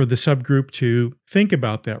 and for the subgroup to think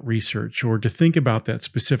about that research or to think about that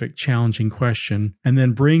specific challenging question, and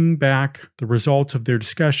then bring back the results of their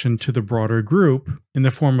discussion to the broader group in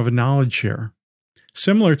the form of a knowledge share.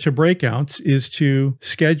 Similar to breakouts is to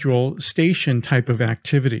schedule station type of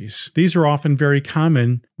activities. These are often very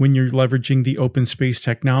common when you're leveraging the open space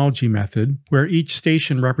technology method, where each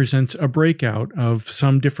station represents a breakout of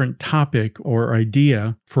some different topic or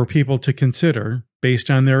idea for people to consider based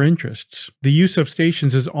on their interests. The use of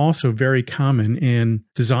stations is also very common in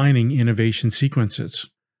designing innovation sequences.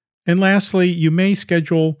 And lastly, you may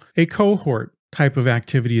schedule a cohort type of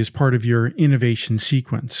activity as part of your innovation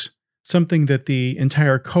sequence, something that the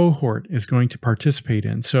entire cohort is going to participate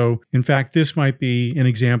in. So, in fact, this might be an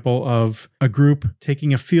example of a group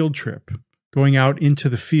taking a field trip going out into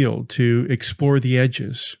the field to explore the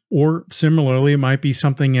edges. Or similarly, it might be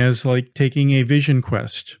something as like taking a vision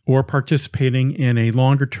quest or participating in a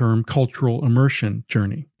longer-term cultural immersion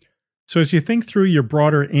journey. So as you think through your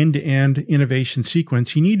broader end-to-end innovation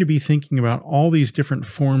sequence, you need to be thinking about all these different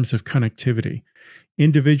forms of connectivity: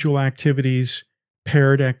 individual activities,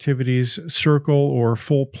 paired activities, circle or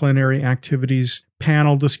full plenary activities,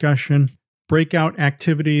 panel discussion, breakout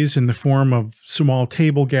activities in the form of small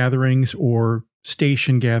table gatherings or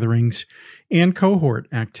station gatherings, and cohort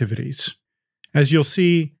activities. As you'll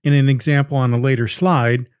see in an example on a later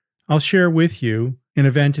slide, I'll share with you an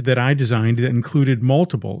event that I designed that included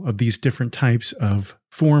multiple of these different types of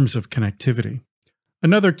forms of connectivity.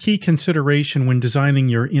 Another key consideration when designing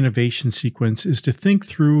your innovation sequence is to think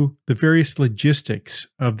through the various logistics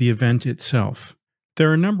of the event itself. There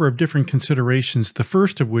are a number of different considerations, the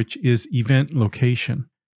first of which is event location.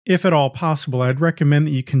 If at all possible, I'd recommend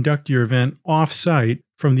that you conduct your event off-site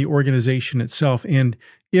from the organization itself and,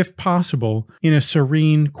 if possible, in a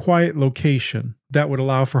serene, quiet location that would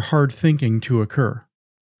allow for hard thinking to occur.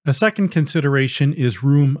 A second consideration is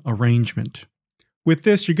room arrangement. With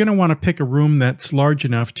this, you're going to want to pick a room that's large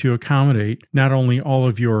enough to accommodate not only all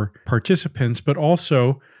of your participants, but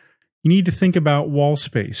also you need to think about wall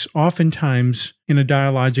space. Oftentimes, in a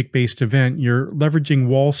dialogic-based event, you're leveraging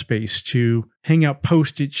wall space to hang up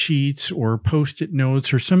post-it sheets or post-it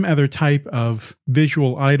notes or some other type of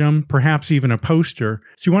visual item, perhaps even a poster.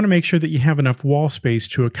 So you want to make sure that you have enough wall space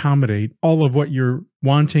to accommodate all of what you're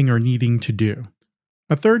wanting or needing to do.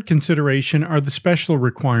 A third consideration are the special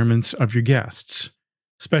requirements of your guests.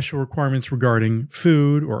 Special requirements regarding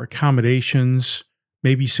food or accommodations.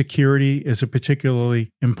 Maybe security is a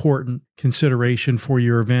particularly important consideration for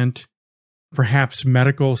your event. Perhaps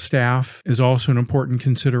medical staff is also an important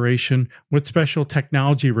consideration. What special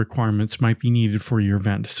technology requirements might be needed for your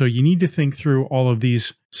event? So you need to think through all of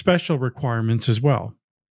these special requirements as well.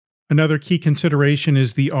 Another key consideration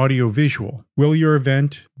is the audio-visual. Will your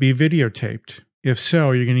event be videotaped? If so,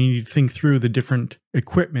 you're going to need to think through the different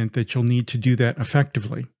equipment that you'll need to do that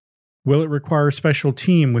effectively. Will it require a special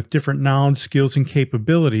team with different knowledge, skills, and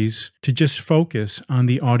capabilities to just focus on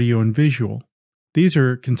the audio and visual? These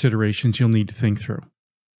are considerations you'll need to think through.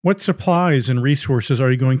 What supplies and resources are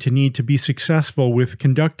you going to need to be successful with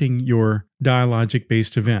conducting your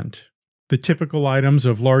dialogic-based event? The typical items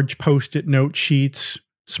of large post-it note sheets,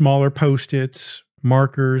 smaller post-its,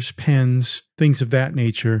 markers, pens, things of that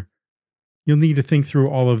nature. You'll need to think through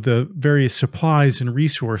all of the various supplies and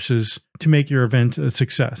resources to make your event a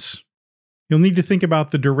success. You'll need to think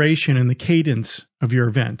about the duration and the cadence of your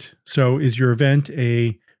event. So is your event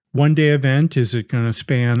a one-day event? Is it going to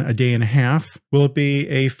span a day and a half? Will it be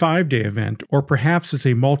a 5-day event? Or perhaps it's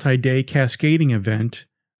a multi-day cascading event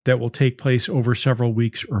that will take place over several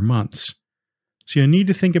weeks or months. So you'll need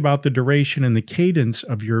to think about the duration and the cadence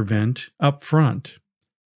of your event up front.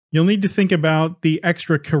 You'll need to think about the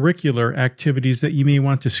extracurricular activities that you may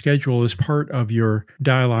want to schedule as part of your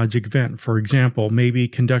dialogic event. For example, maybe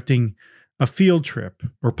conducting a field trip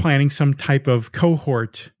or planning some type of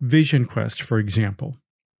cohort vision quest, for example.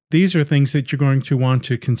 These are things that you're going to want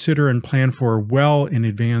to consider and plan for well in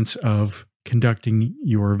advance of conducting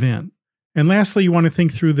your event. And lastly, you want to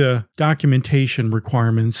think through the documentation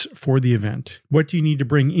requirements for the event. What do you need to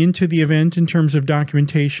bring into the event in terms of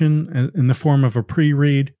documentation in the form of a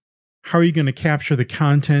pre-read? How are you going to capture the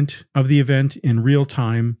content of the event in real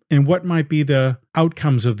time? And what might be the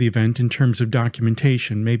outcomes of the event in terms of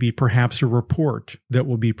documentation? Maybe perhaps a report that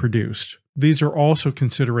will be produced. These are also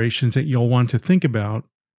considerations that you'll want to think about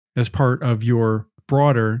as part of your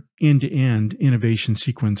broader end-to-end innovation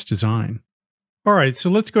sequence design. All right, so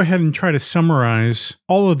let's go ahead and try to summarize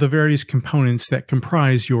all of the various components that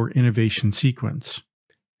comprise your innovation sequence.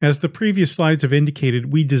 As the previous slides have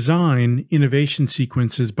indicated, we design innovation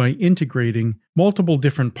sequences by integrating multiple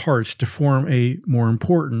different parts to form a more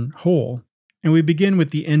important whole. And we begin with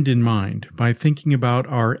the end in mind by thinking about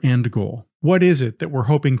our end goal. What is it that we're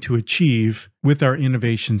hoping to achieve with our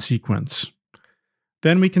innovation sequence?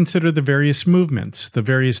 Then we consider the various movements, the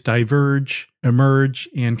various diverge, emerge,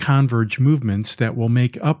 and converge movements that will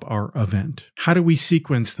make up our event. How do we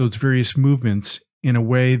sequence those various movements in a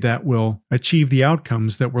way that will achieve the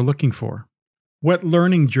outcomes that we're looking for? What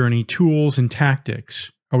learning journey, tools, and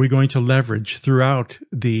tactics are we going to leverage throughout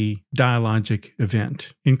the dialogic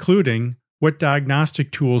event, including what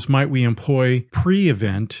diagnostic tools might we employ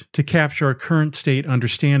pre-event to capture our current state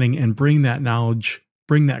understanding and bring that knowledge,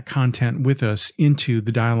 bring that content with us into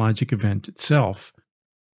the dialogic event itself?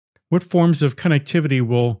 What forms of connectivity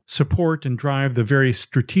will support and drive the various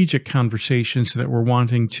strategic conversations that we're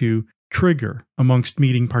wanting to trigger amongst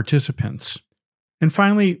meeting participants? And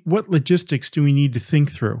finally, what logistics do we need to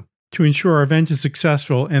think through to ensure our event is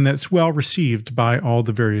successful and that it's well received by all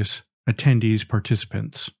the various attendees,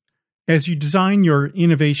 participants? As you design your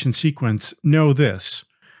innovation sequence, know this: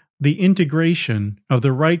 the integration of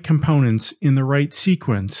the right components in the right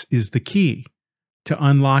sequence is the key to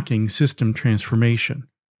unlocking system transformation,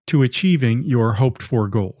 to achieving your hoped-for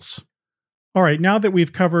goals. All right, now that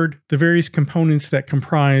we've covered the various components that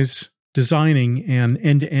comprise designing an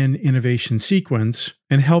end-to-end innovation sequence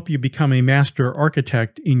and help you become a master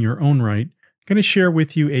architect in your own right, I'm going to share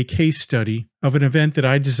with you a case study of an event that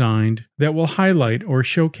I designed that will highlight or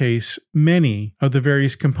showcase many of the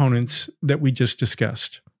various components that we just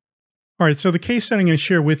discussed. All right, so the case study I'm going to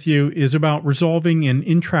share with you is about resolving an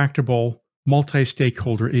intractable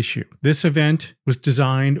multi-stakeholder issue. This event was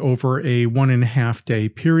designed over a 1.5-day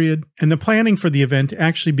period, and the planning for the event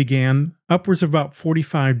actually began upwards of about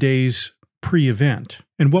 45 days pre-event.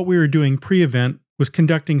 And what we were doing pre-event was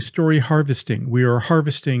conducting story harvesting. We were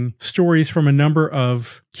harvesting stories from a number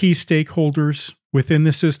of key stakeholders within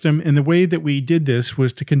the system, and the way that we did this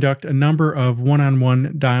was to conduct a number of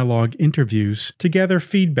one-on-one dialogue interviews to gather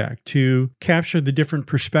feedback, to capture the different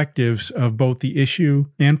perspectives of both the issue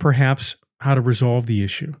and perhaps how to resolve the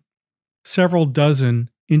issue. Several dozen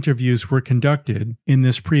interviews were conducted in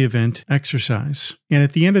this pre-event exercise, and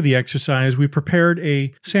at the end of the exercise, we prepared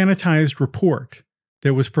a sanitized report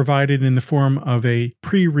that was provided in the form of a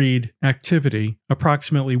pre-read activity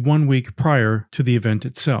approximately 1 week prior to the event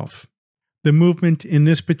itself. The movement in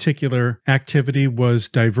this particular activity was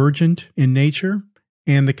divergent in nature,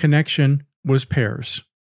 and the connection was pairs.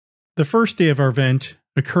 The first day of our event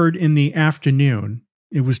occurred in the afternoon.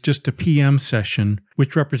 It was just a PM session,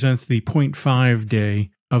 which represents the 0.5 day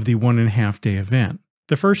of the 1.5-day event.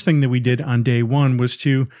 The first thing that we did on day one was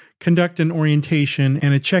to conduct an orientation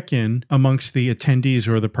and a check-in amongst the attendees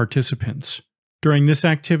or the participants. During this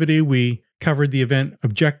activity, we covered the event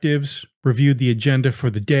objectives, reviewed the agenda for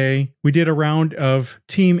the day. We did a round of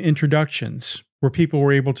team introductions where people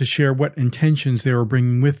were able to share what intentions they were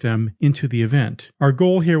bringing with them into the event. Our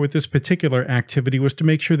goal here with this particular activity was to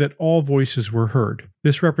make sure that all voices were heard.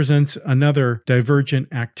 This represents another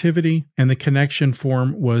divergent activity, and the connection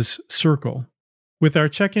form was circle. With our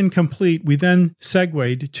check-in complete, we then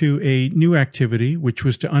segued to a new activity, which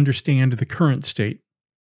was to understand the current state.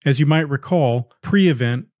 As you might recall,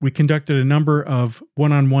 pre-event, we conducted a number of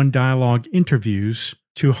one-on-one dialogue interviews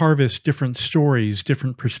to harvest different stories,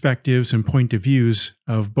 different perspectives, and point of views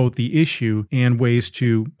of both the issue and ways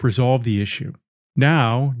to resolve the issue.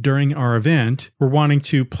 Now, during our event, we're wanting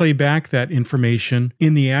to play back that information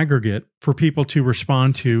in the aggregate for people to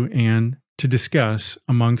respond to and to discuss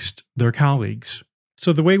amongst their colleagues.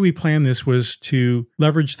 So the way we planned this was to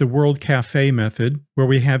leverage the World Cafe method, where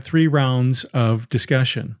we had 3 rounds of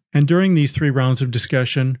discussion. And during these 3 rounds of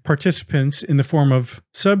discussion, participants in the form of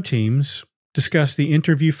sub-teams discussed the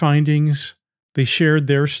interview findings, they shared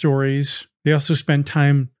their stories, they also spent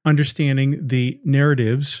time understanding the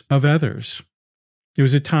narratives of others. It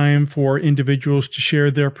was a time for individuals to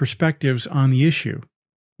share their perspectives on the issue,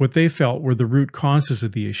 what they felt were the root causes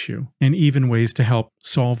of the issue, and even ways to help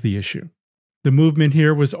solve the issue. The movement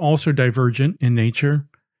here was also divergent in nature,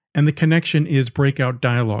 and the connection is breakout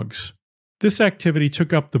dialogues. This activity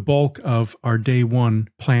took up the bulk of our day one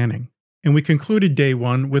planning, and we concluded day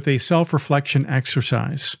one with a self-reflection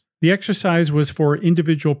exercise. The exercise was for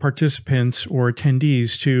individual participants or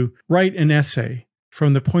attendees to write an essay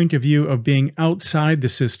from the point of view of being outside the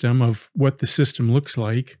system, of what the system looks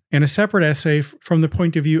like, and a separate essay from the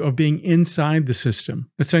point of view of being inside the system,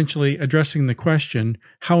 essentially addressing the question,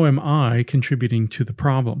 how am I contributing to the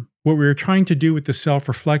problem? What we were trying to do with the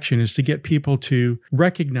self-reflection is to get people to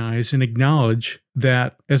recognize and acknowledge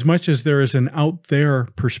that as much as there is an out there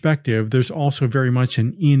perspective, there's also very much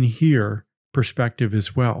an in here perspective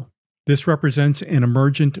as well. This represents an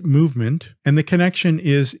emergent movement, and the connection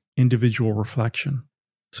is individual reflection.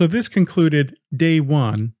 So this concluded day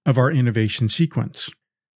one of our innovation sequence.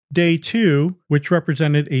 Day two, which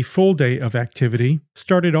represented a full day of activity,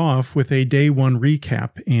 started off with a day one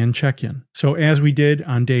recap and check-in. So as we did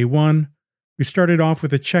on day one, we started off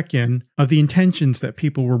with a check-in of the intentions that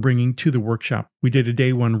people were bringing to the workshop. We did a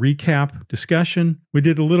day one recap discussion. We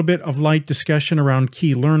did a little bit of light discussion around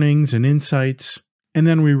key learnings and insights. And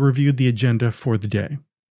then we reviewed the agenda for the day.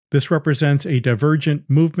 This represents a divergent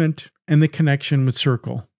movement and the connection with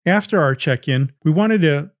Circle. After our check-in, we wanted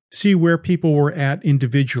to see where people were at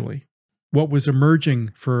individually, what was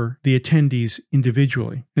emerging for the attendees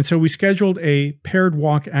individually. And so we scheduled a paired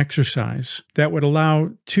walk exercise that would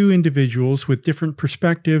allow 2 individuals with different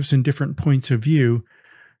perspectives and different points of view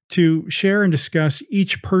to share and discuss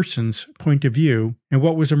each person's point of view and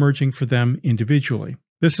what was emerging for them individually.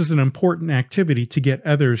 This is an important activity to get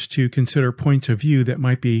others to consider points of view that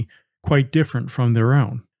might be quite different from their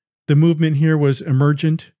own. The movement here was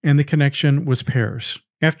emergent, and the connection was pairs.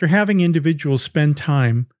 After having individuals spend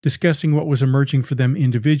time discussing what was emerging for them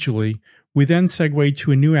individually, we then segued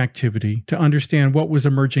to a new activity to understand what was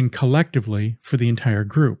emerging collectively for the entire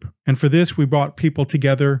group. And for this, we brought people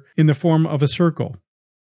together in the form of a circle.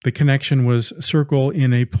 The connection was a circle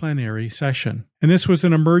in a plenary session. And this was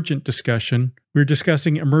an emergent discussion. We were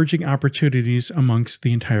discussing emerging opportunities amongst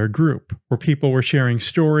the entire group, where people were sharing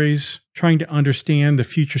stories, trying to understand the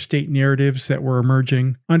future state narratives that were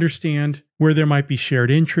emerging, understand where there might be shared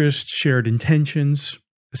interests, shared intentions.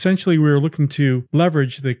 Essentially, we were looking to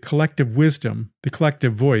leverage the collective wisdom, the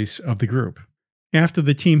collective voice of the group. After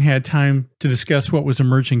the team had time to discuss what was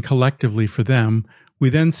emerging collectively for them, we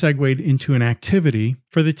then segued into an activity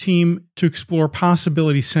for the team to explore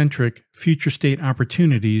possibility-centric future state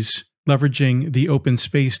opportunities leveraging the open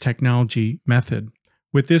space technology method.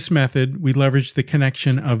 With this method, we leveraged the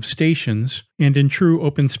connection of stations, and in true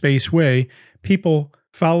open space way, people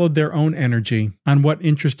followed their own energy on what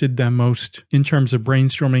interested them most in terms of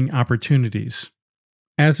brainstorming opportunities.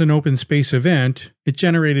 As an open space event, it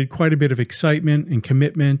generated quite a bit of excitement and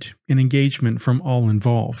commitment and engagement from all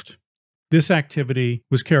involved. This activity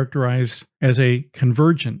was characterized as a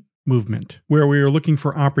convergent movement, where we were looking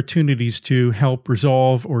for opportunities to help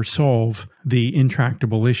resolve or solve the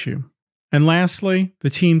intractable issue. And lastly, the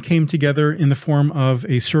team came together in the form of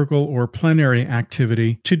a circle or plenary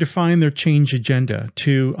activity to define their change agenda,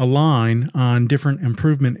 to align on different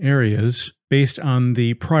improvement areas based on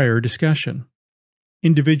the prior discussion.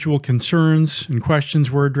 Individual concerns and questions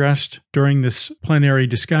were addressed during this plenary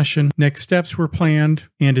discussion. Next steps were planned,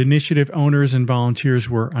 and initiative owners and volunteers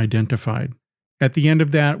were identified. At the end of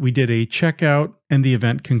that, we did a checkout, and the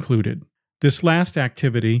event concluded. This last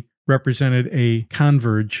activity represented a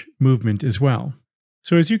converge movement as well.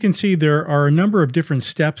 So as you can see, there are a number of different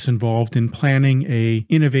steps involved in planning an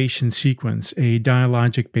innovation sequence, a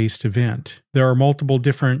dialogic-based event. There are multiple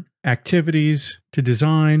different activities to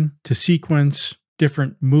design, to sequence,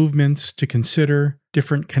 different movements to consider,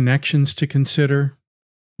 different connections to consider.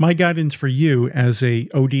 My guidance for you as a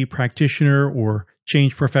OD practitioner or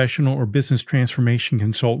change professional or business transformation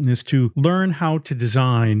consultant is to learn how to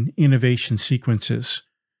design innovation sequences.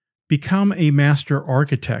 Become a master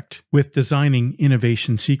architect with designing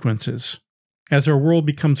innovation sequences. As our world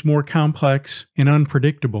becomes more complex and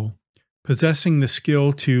unpredictable, possessing the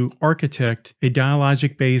skill to architect a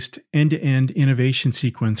dialogic-based end-to-end innovation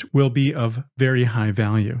sequence will be of very high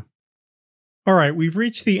value. All right, we've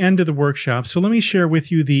reached the end of the workshop, so let me share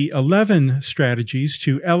with you the 11 strategies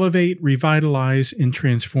to elevate, revitalize, and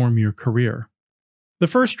transform your career. The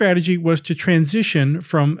first strategy was to transition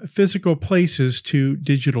from physical places to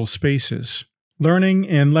digital spaces. Learning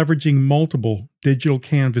and leveraging multiple digital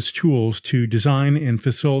canvas tools to design and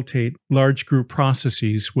facilitate large group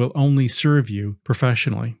processes will only serve you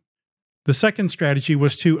professionally. The second strategy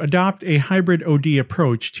was to adopt a hybrid OD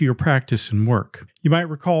approach to your practice and work. You might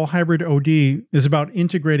recall hybrid OD is about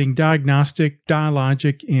integrating diagnostic,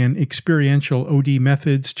 dialogic, and experiential OD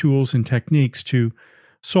methods, tools, and techniques to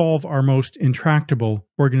solve our most intractable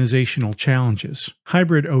organizational challenges.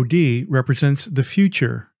 Hybrid OD represents the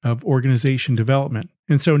future of organization development,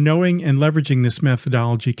 and so knowing and leveraging this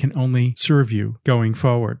methodology can only serve you going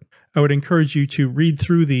forward. I would encourage you to read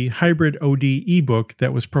through the Hybrid OD ebook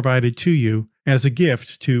that was provided to you as a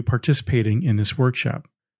gift to participating in this workshop.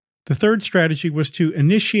 The third strategy was to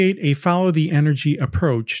initiate a follow-the-energy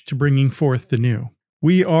approach to bringing forth the new.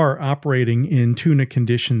 We are operating in tuna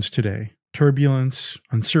conditions today. Turbulence,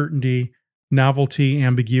 uncertainty, novelty,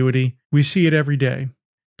 ambiguity. We see it every day.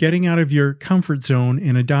 Getting out of your comfort zone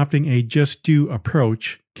and adopting a just-do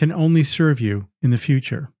approach can only serve you in the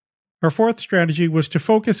future. Our fourth strategy was to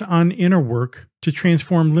focus on inner work to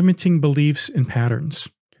transform limiting beliefs and patterns.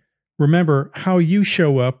 Remember how you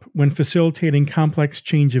show up when facilitating complex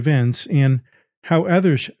change events and how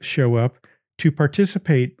others show up to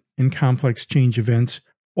participate in complex change events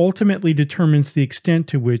ultimately determines the extent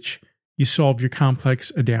to which you solve your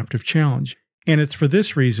complex adaptive challenge. And it's for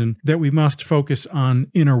this reason that we must focus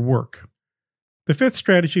on inner work. The fifth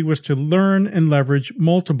strategy was to learn and leverage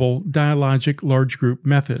multiple dialogic large group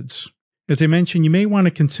methods. As I mentioned, you may want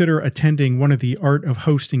to consider attending one of the Art of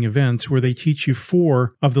Hosting events where they teach you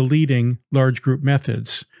 4 of the leading large group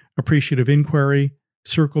methods: appreciative inquiry,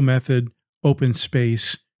 circle method, open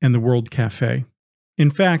space, and the World Cafe.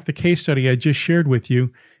 In fact, the case study I just shared with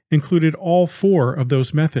you included all 4 of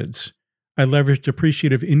those methods. I leveraged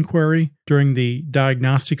appreciative inquiry. During the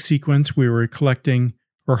diagnostic sequence, we were collecting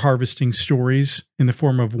or harvesting stories in the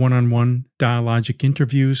form of one-on-one dialogic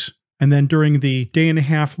interviews. And then during the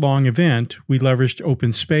day-and-a-half-long event, we leveraged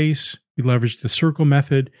open space, we leveraged the circle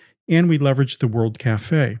method, and we leveraged the World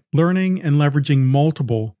Cafe. Learning and leveraging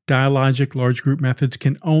multiple dialogic large group methods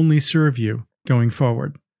can only serve you going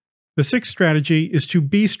forward. The sixth strategy is to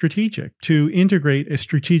be strategic, to integrate a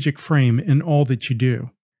strategic frame in all that you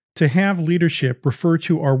do. To have leadership refer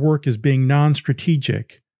to our work as being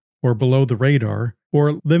non-strategic or below the radar,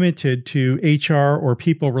 or limited to HR or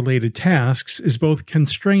people-related tasks is both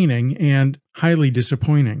constraining and highly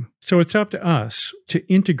disappointing. So it's up to us to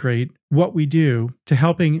integrate what we do to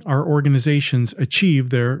helping our organizations achieve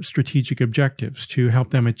their strategic objectives, to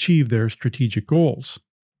help them achieve their strategic goals.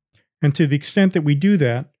 And to the extent that we do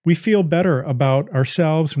that, we feel better about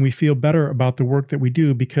ourselves and we feel better about the work that we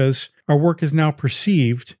do because our work is now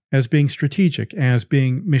perceived as being strategic, as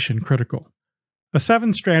being mission critical. A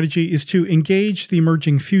seventh strategy is to engage the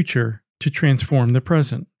emerging future to transform the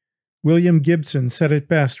present. William Gibson said it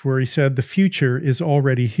best where he said, "The future is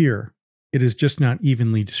already here. It is just not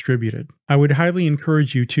evenly distributed." I would highly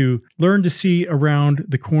encourage you to learn to see around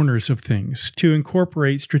the corners of things, to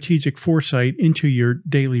incorporate strategic foresight into your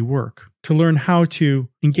daily work, to learn how to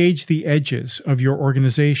engage the edges of your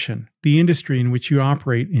organization, the industry in which you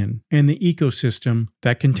operate in, and the ecosystem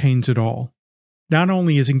that contains it all. Not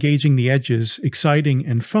only is engaging the edges exciting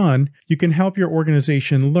and fun, you can help your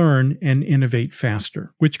organization learn and innovate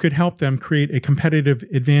faster, which could help them create a competitive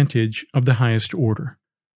advantage of the highest order.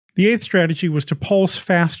 The eighth strategy was to pulse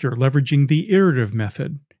faster, leveraging the iterative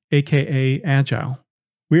method, aka Agile.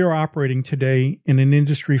 We are operating today in an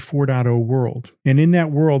Industry 4.0 world, and in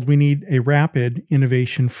that world we need a rapid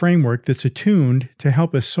innovation framework that's attuned to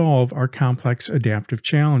help us solve our complex adaptive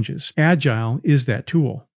challenges. Agile is that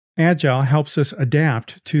tool. Agile helps us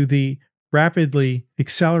adapt to the rapidly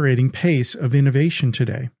accelerating pace of innovation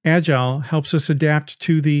today. Agile helps us adapt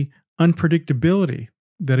to the unpredictability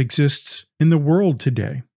that exists in the world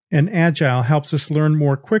today. And Agile helps us learn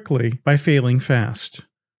more quickly by failing fast.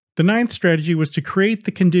 The ninth strategy was to create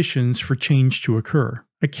the conditions for change to occur.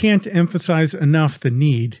 I can't emphasize enough the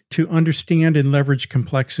need to understand and leverage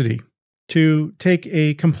complexity, to take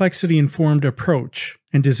a complexity-informed approach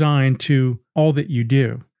and design to all that you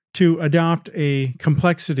do, to adopt a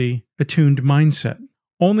complexity-attuned mindset.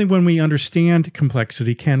 Only when we understand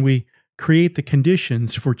complexity can we create the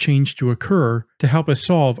conditions for change to occur to help us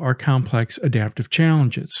solve our complex adaptive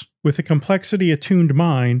challenges. With a complexity-attuned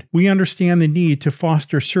mind, we understand the need to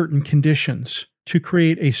foster certain conditions, to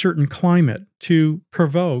create a certain climate, to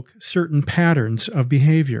provoke certain patterns of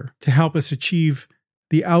behavior, to help us achieve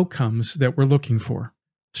the outcomes that we're looking for.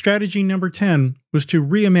 Strategy number 10 was to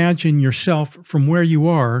reimagine yourself from where you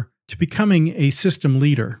are to becoming a system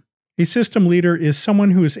leader. A system leader is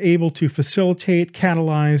someone who is able to facilitate,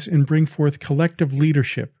 catalyze, and bring forth collective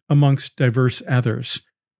leadership amongst diverse others.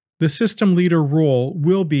 The system leader role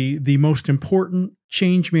will be the most important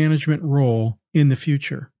change management role in the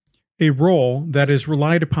future, a role that is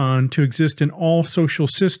relied upon to exist in all social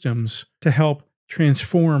systems to help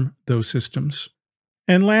transform those systems.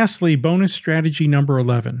 And lastly, bonus strategy number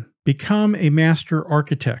 11, become a master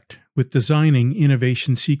architect with designing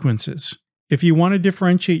innovation sequences. If you want to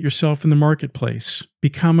differentiate yourself in the marketplace,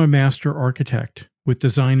 become a master architect with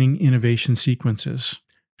designing innovation sequences.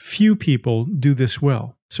 Few people do this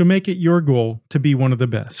well, so make it your goal to be one of the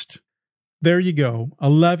best. There you go,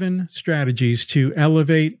 11 strategies to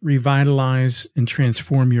elevate, revitalize, and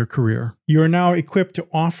transform your career. You are now equipped to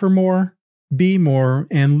offer more, be more,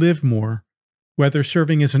 and live more, whether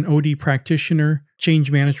serving as an OD practitioner,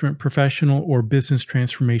 change management professional, or business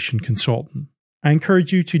transformation consultant. I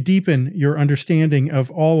encourage you to deepen your understanding of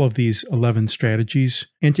all of these 11 strategies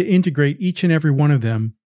and to integrate each and every one of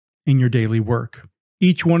them in your daily work.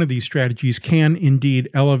 Each one of these strategies can indeed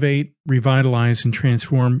elevate, revitalize, and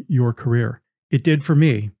transform your career. It did for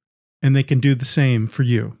me, and they can do the same for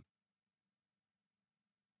you.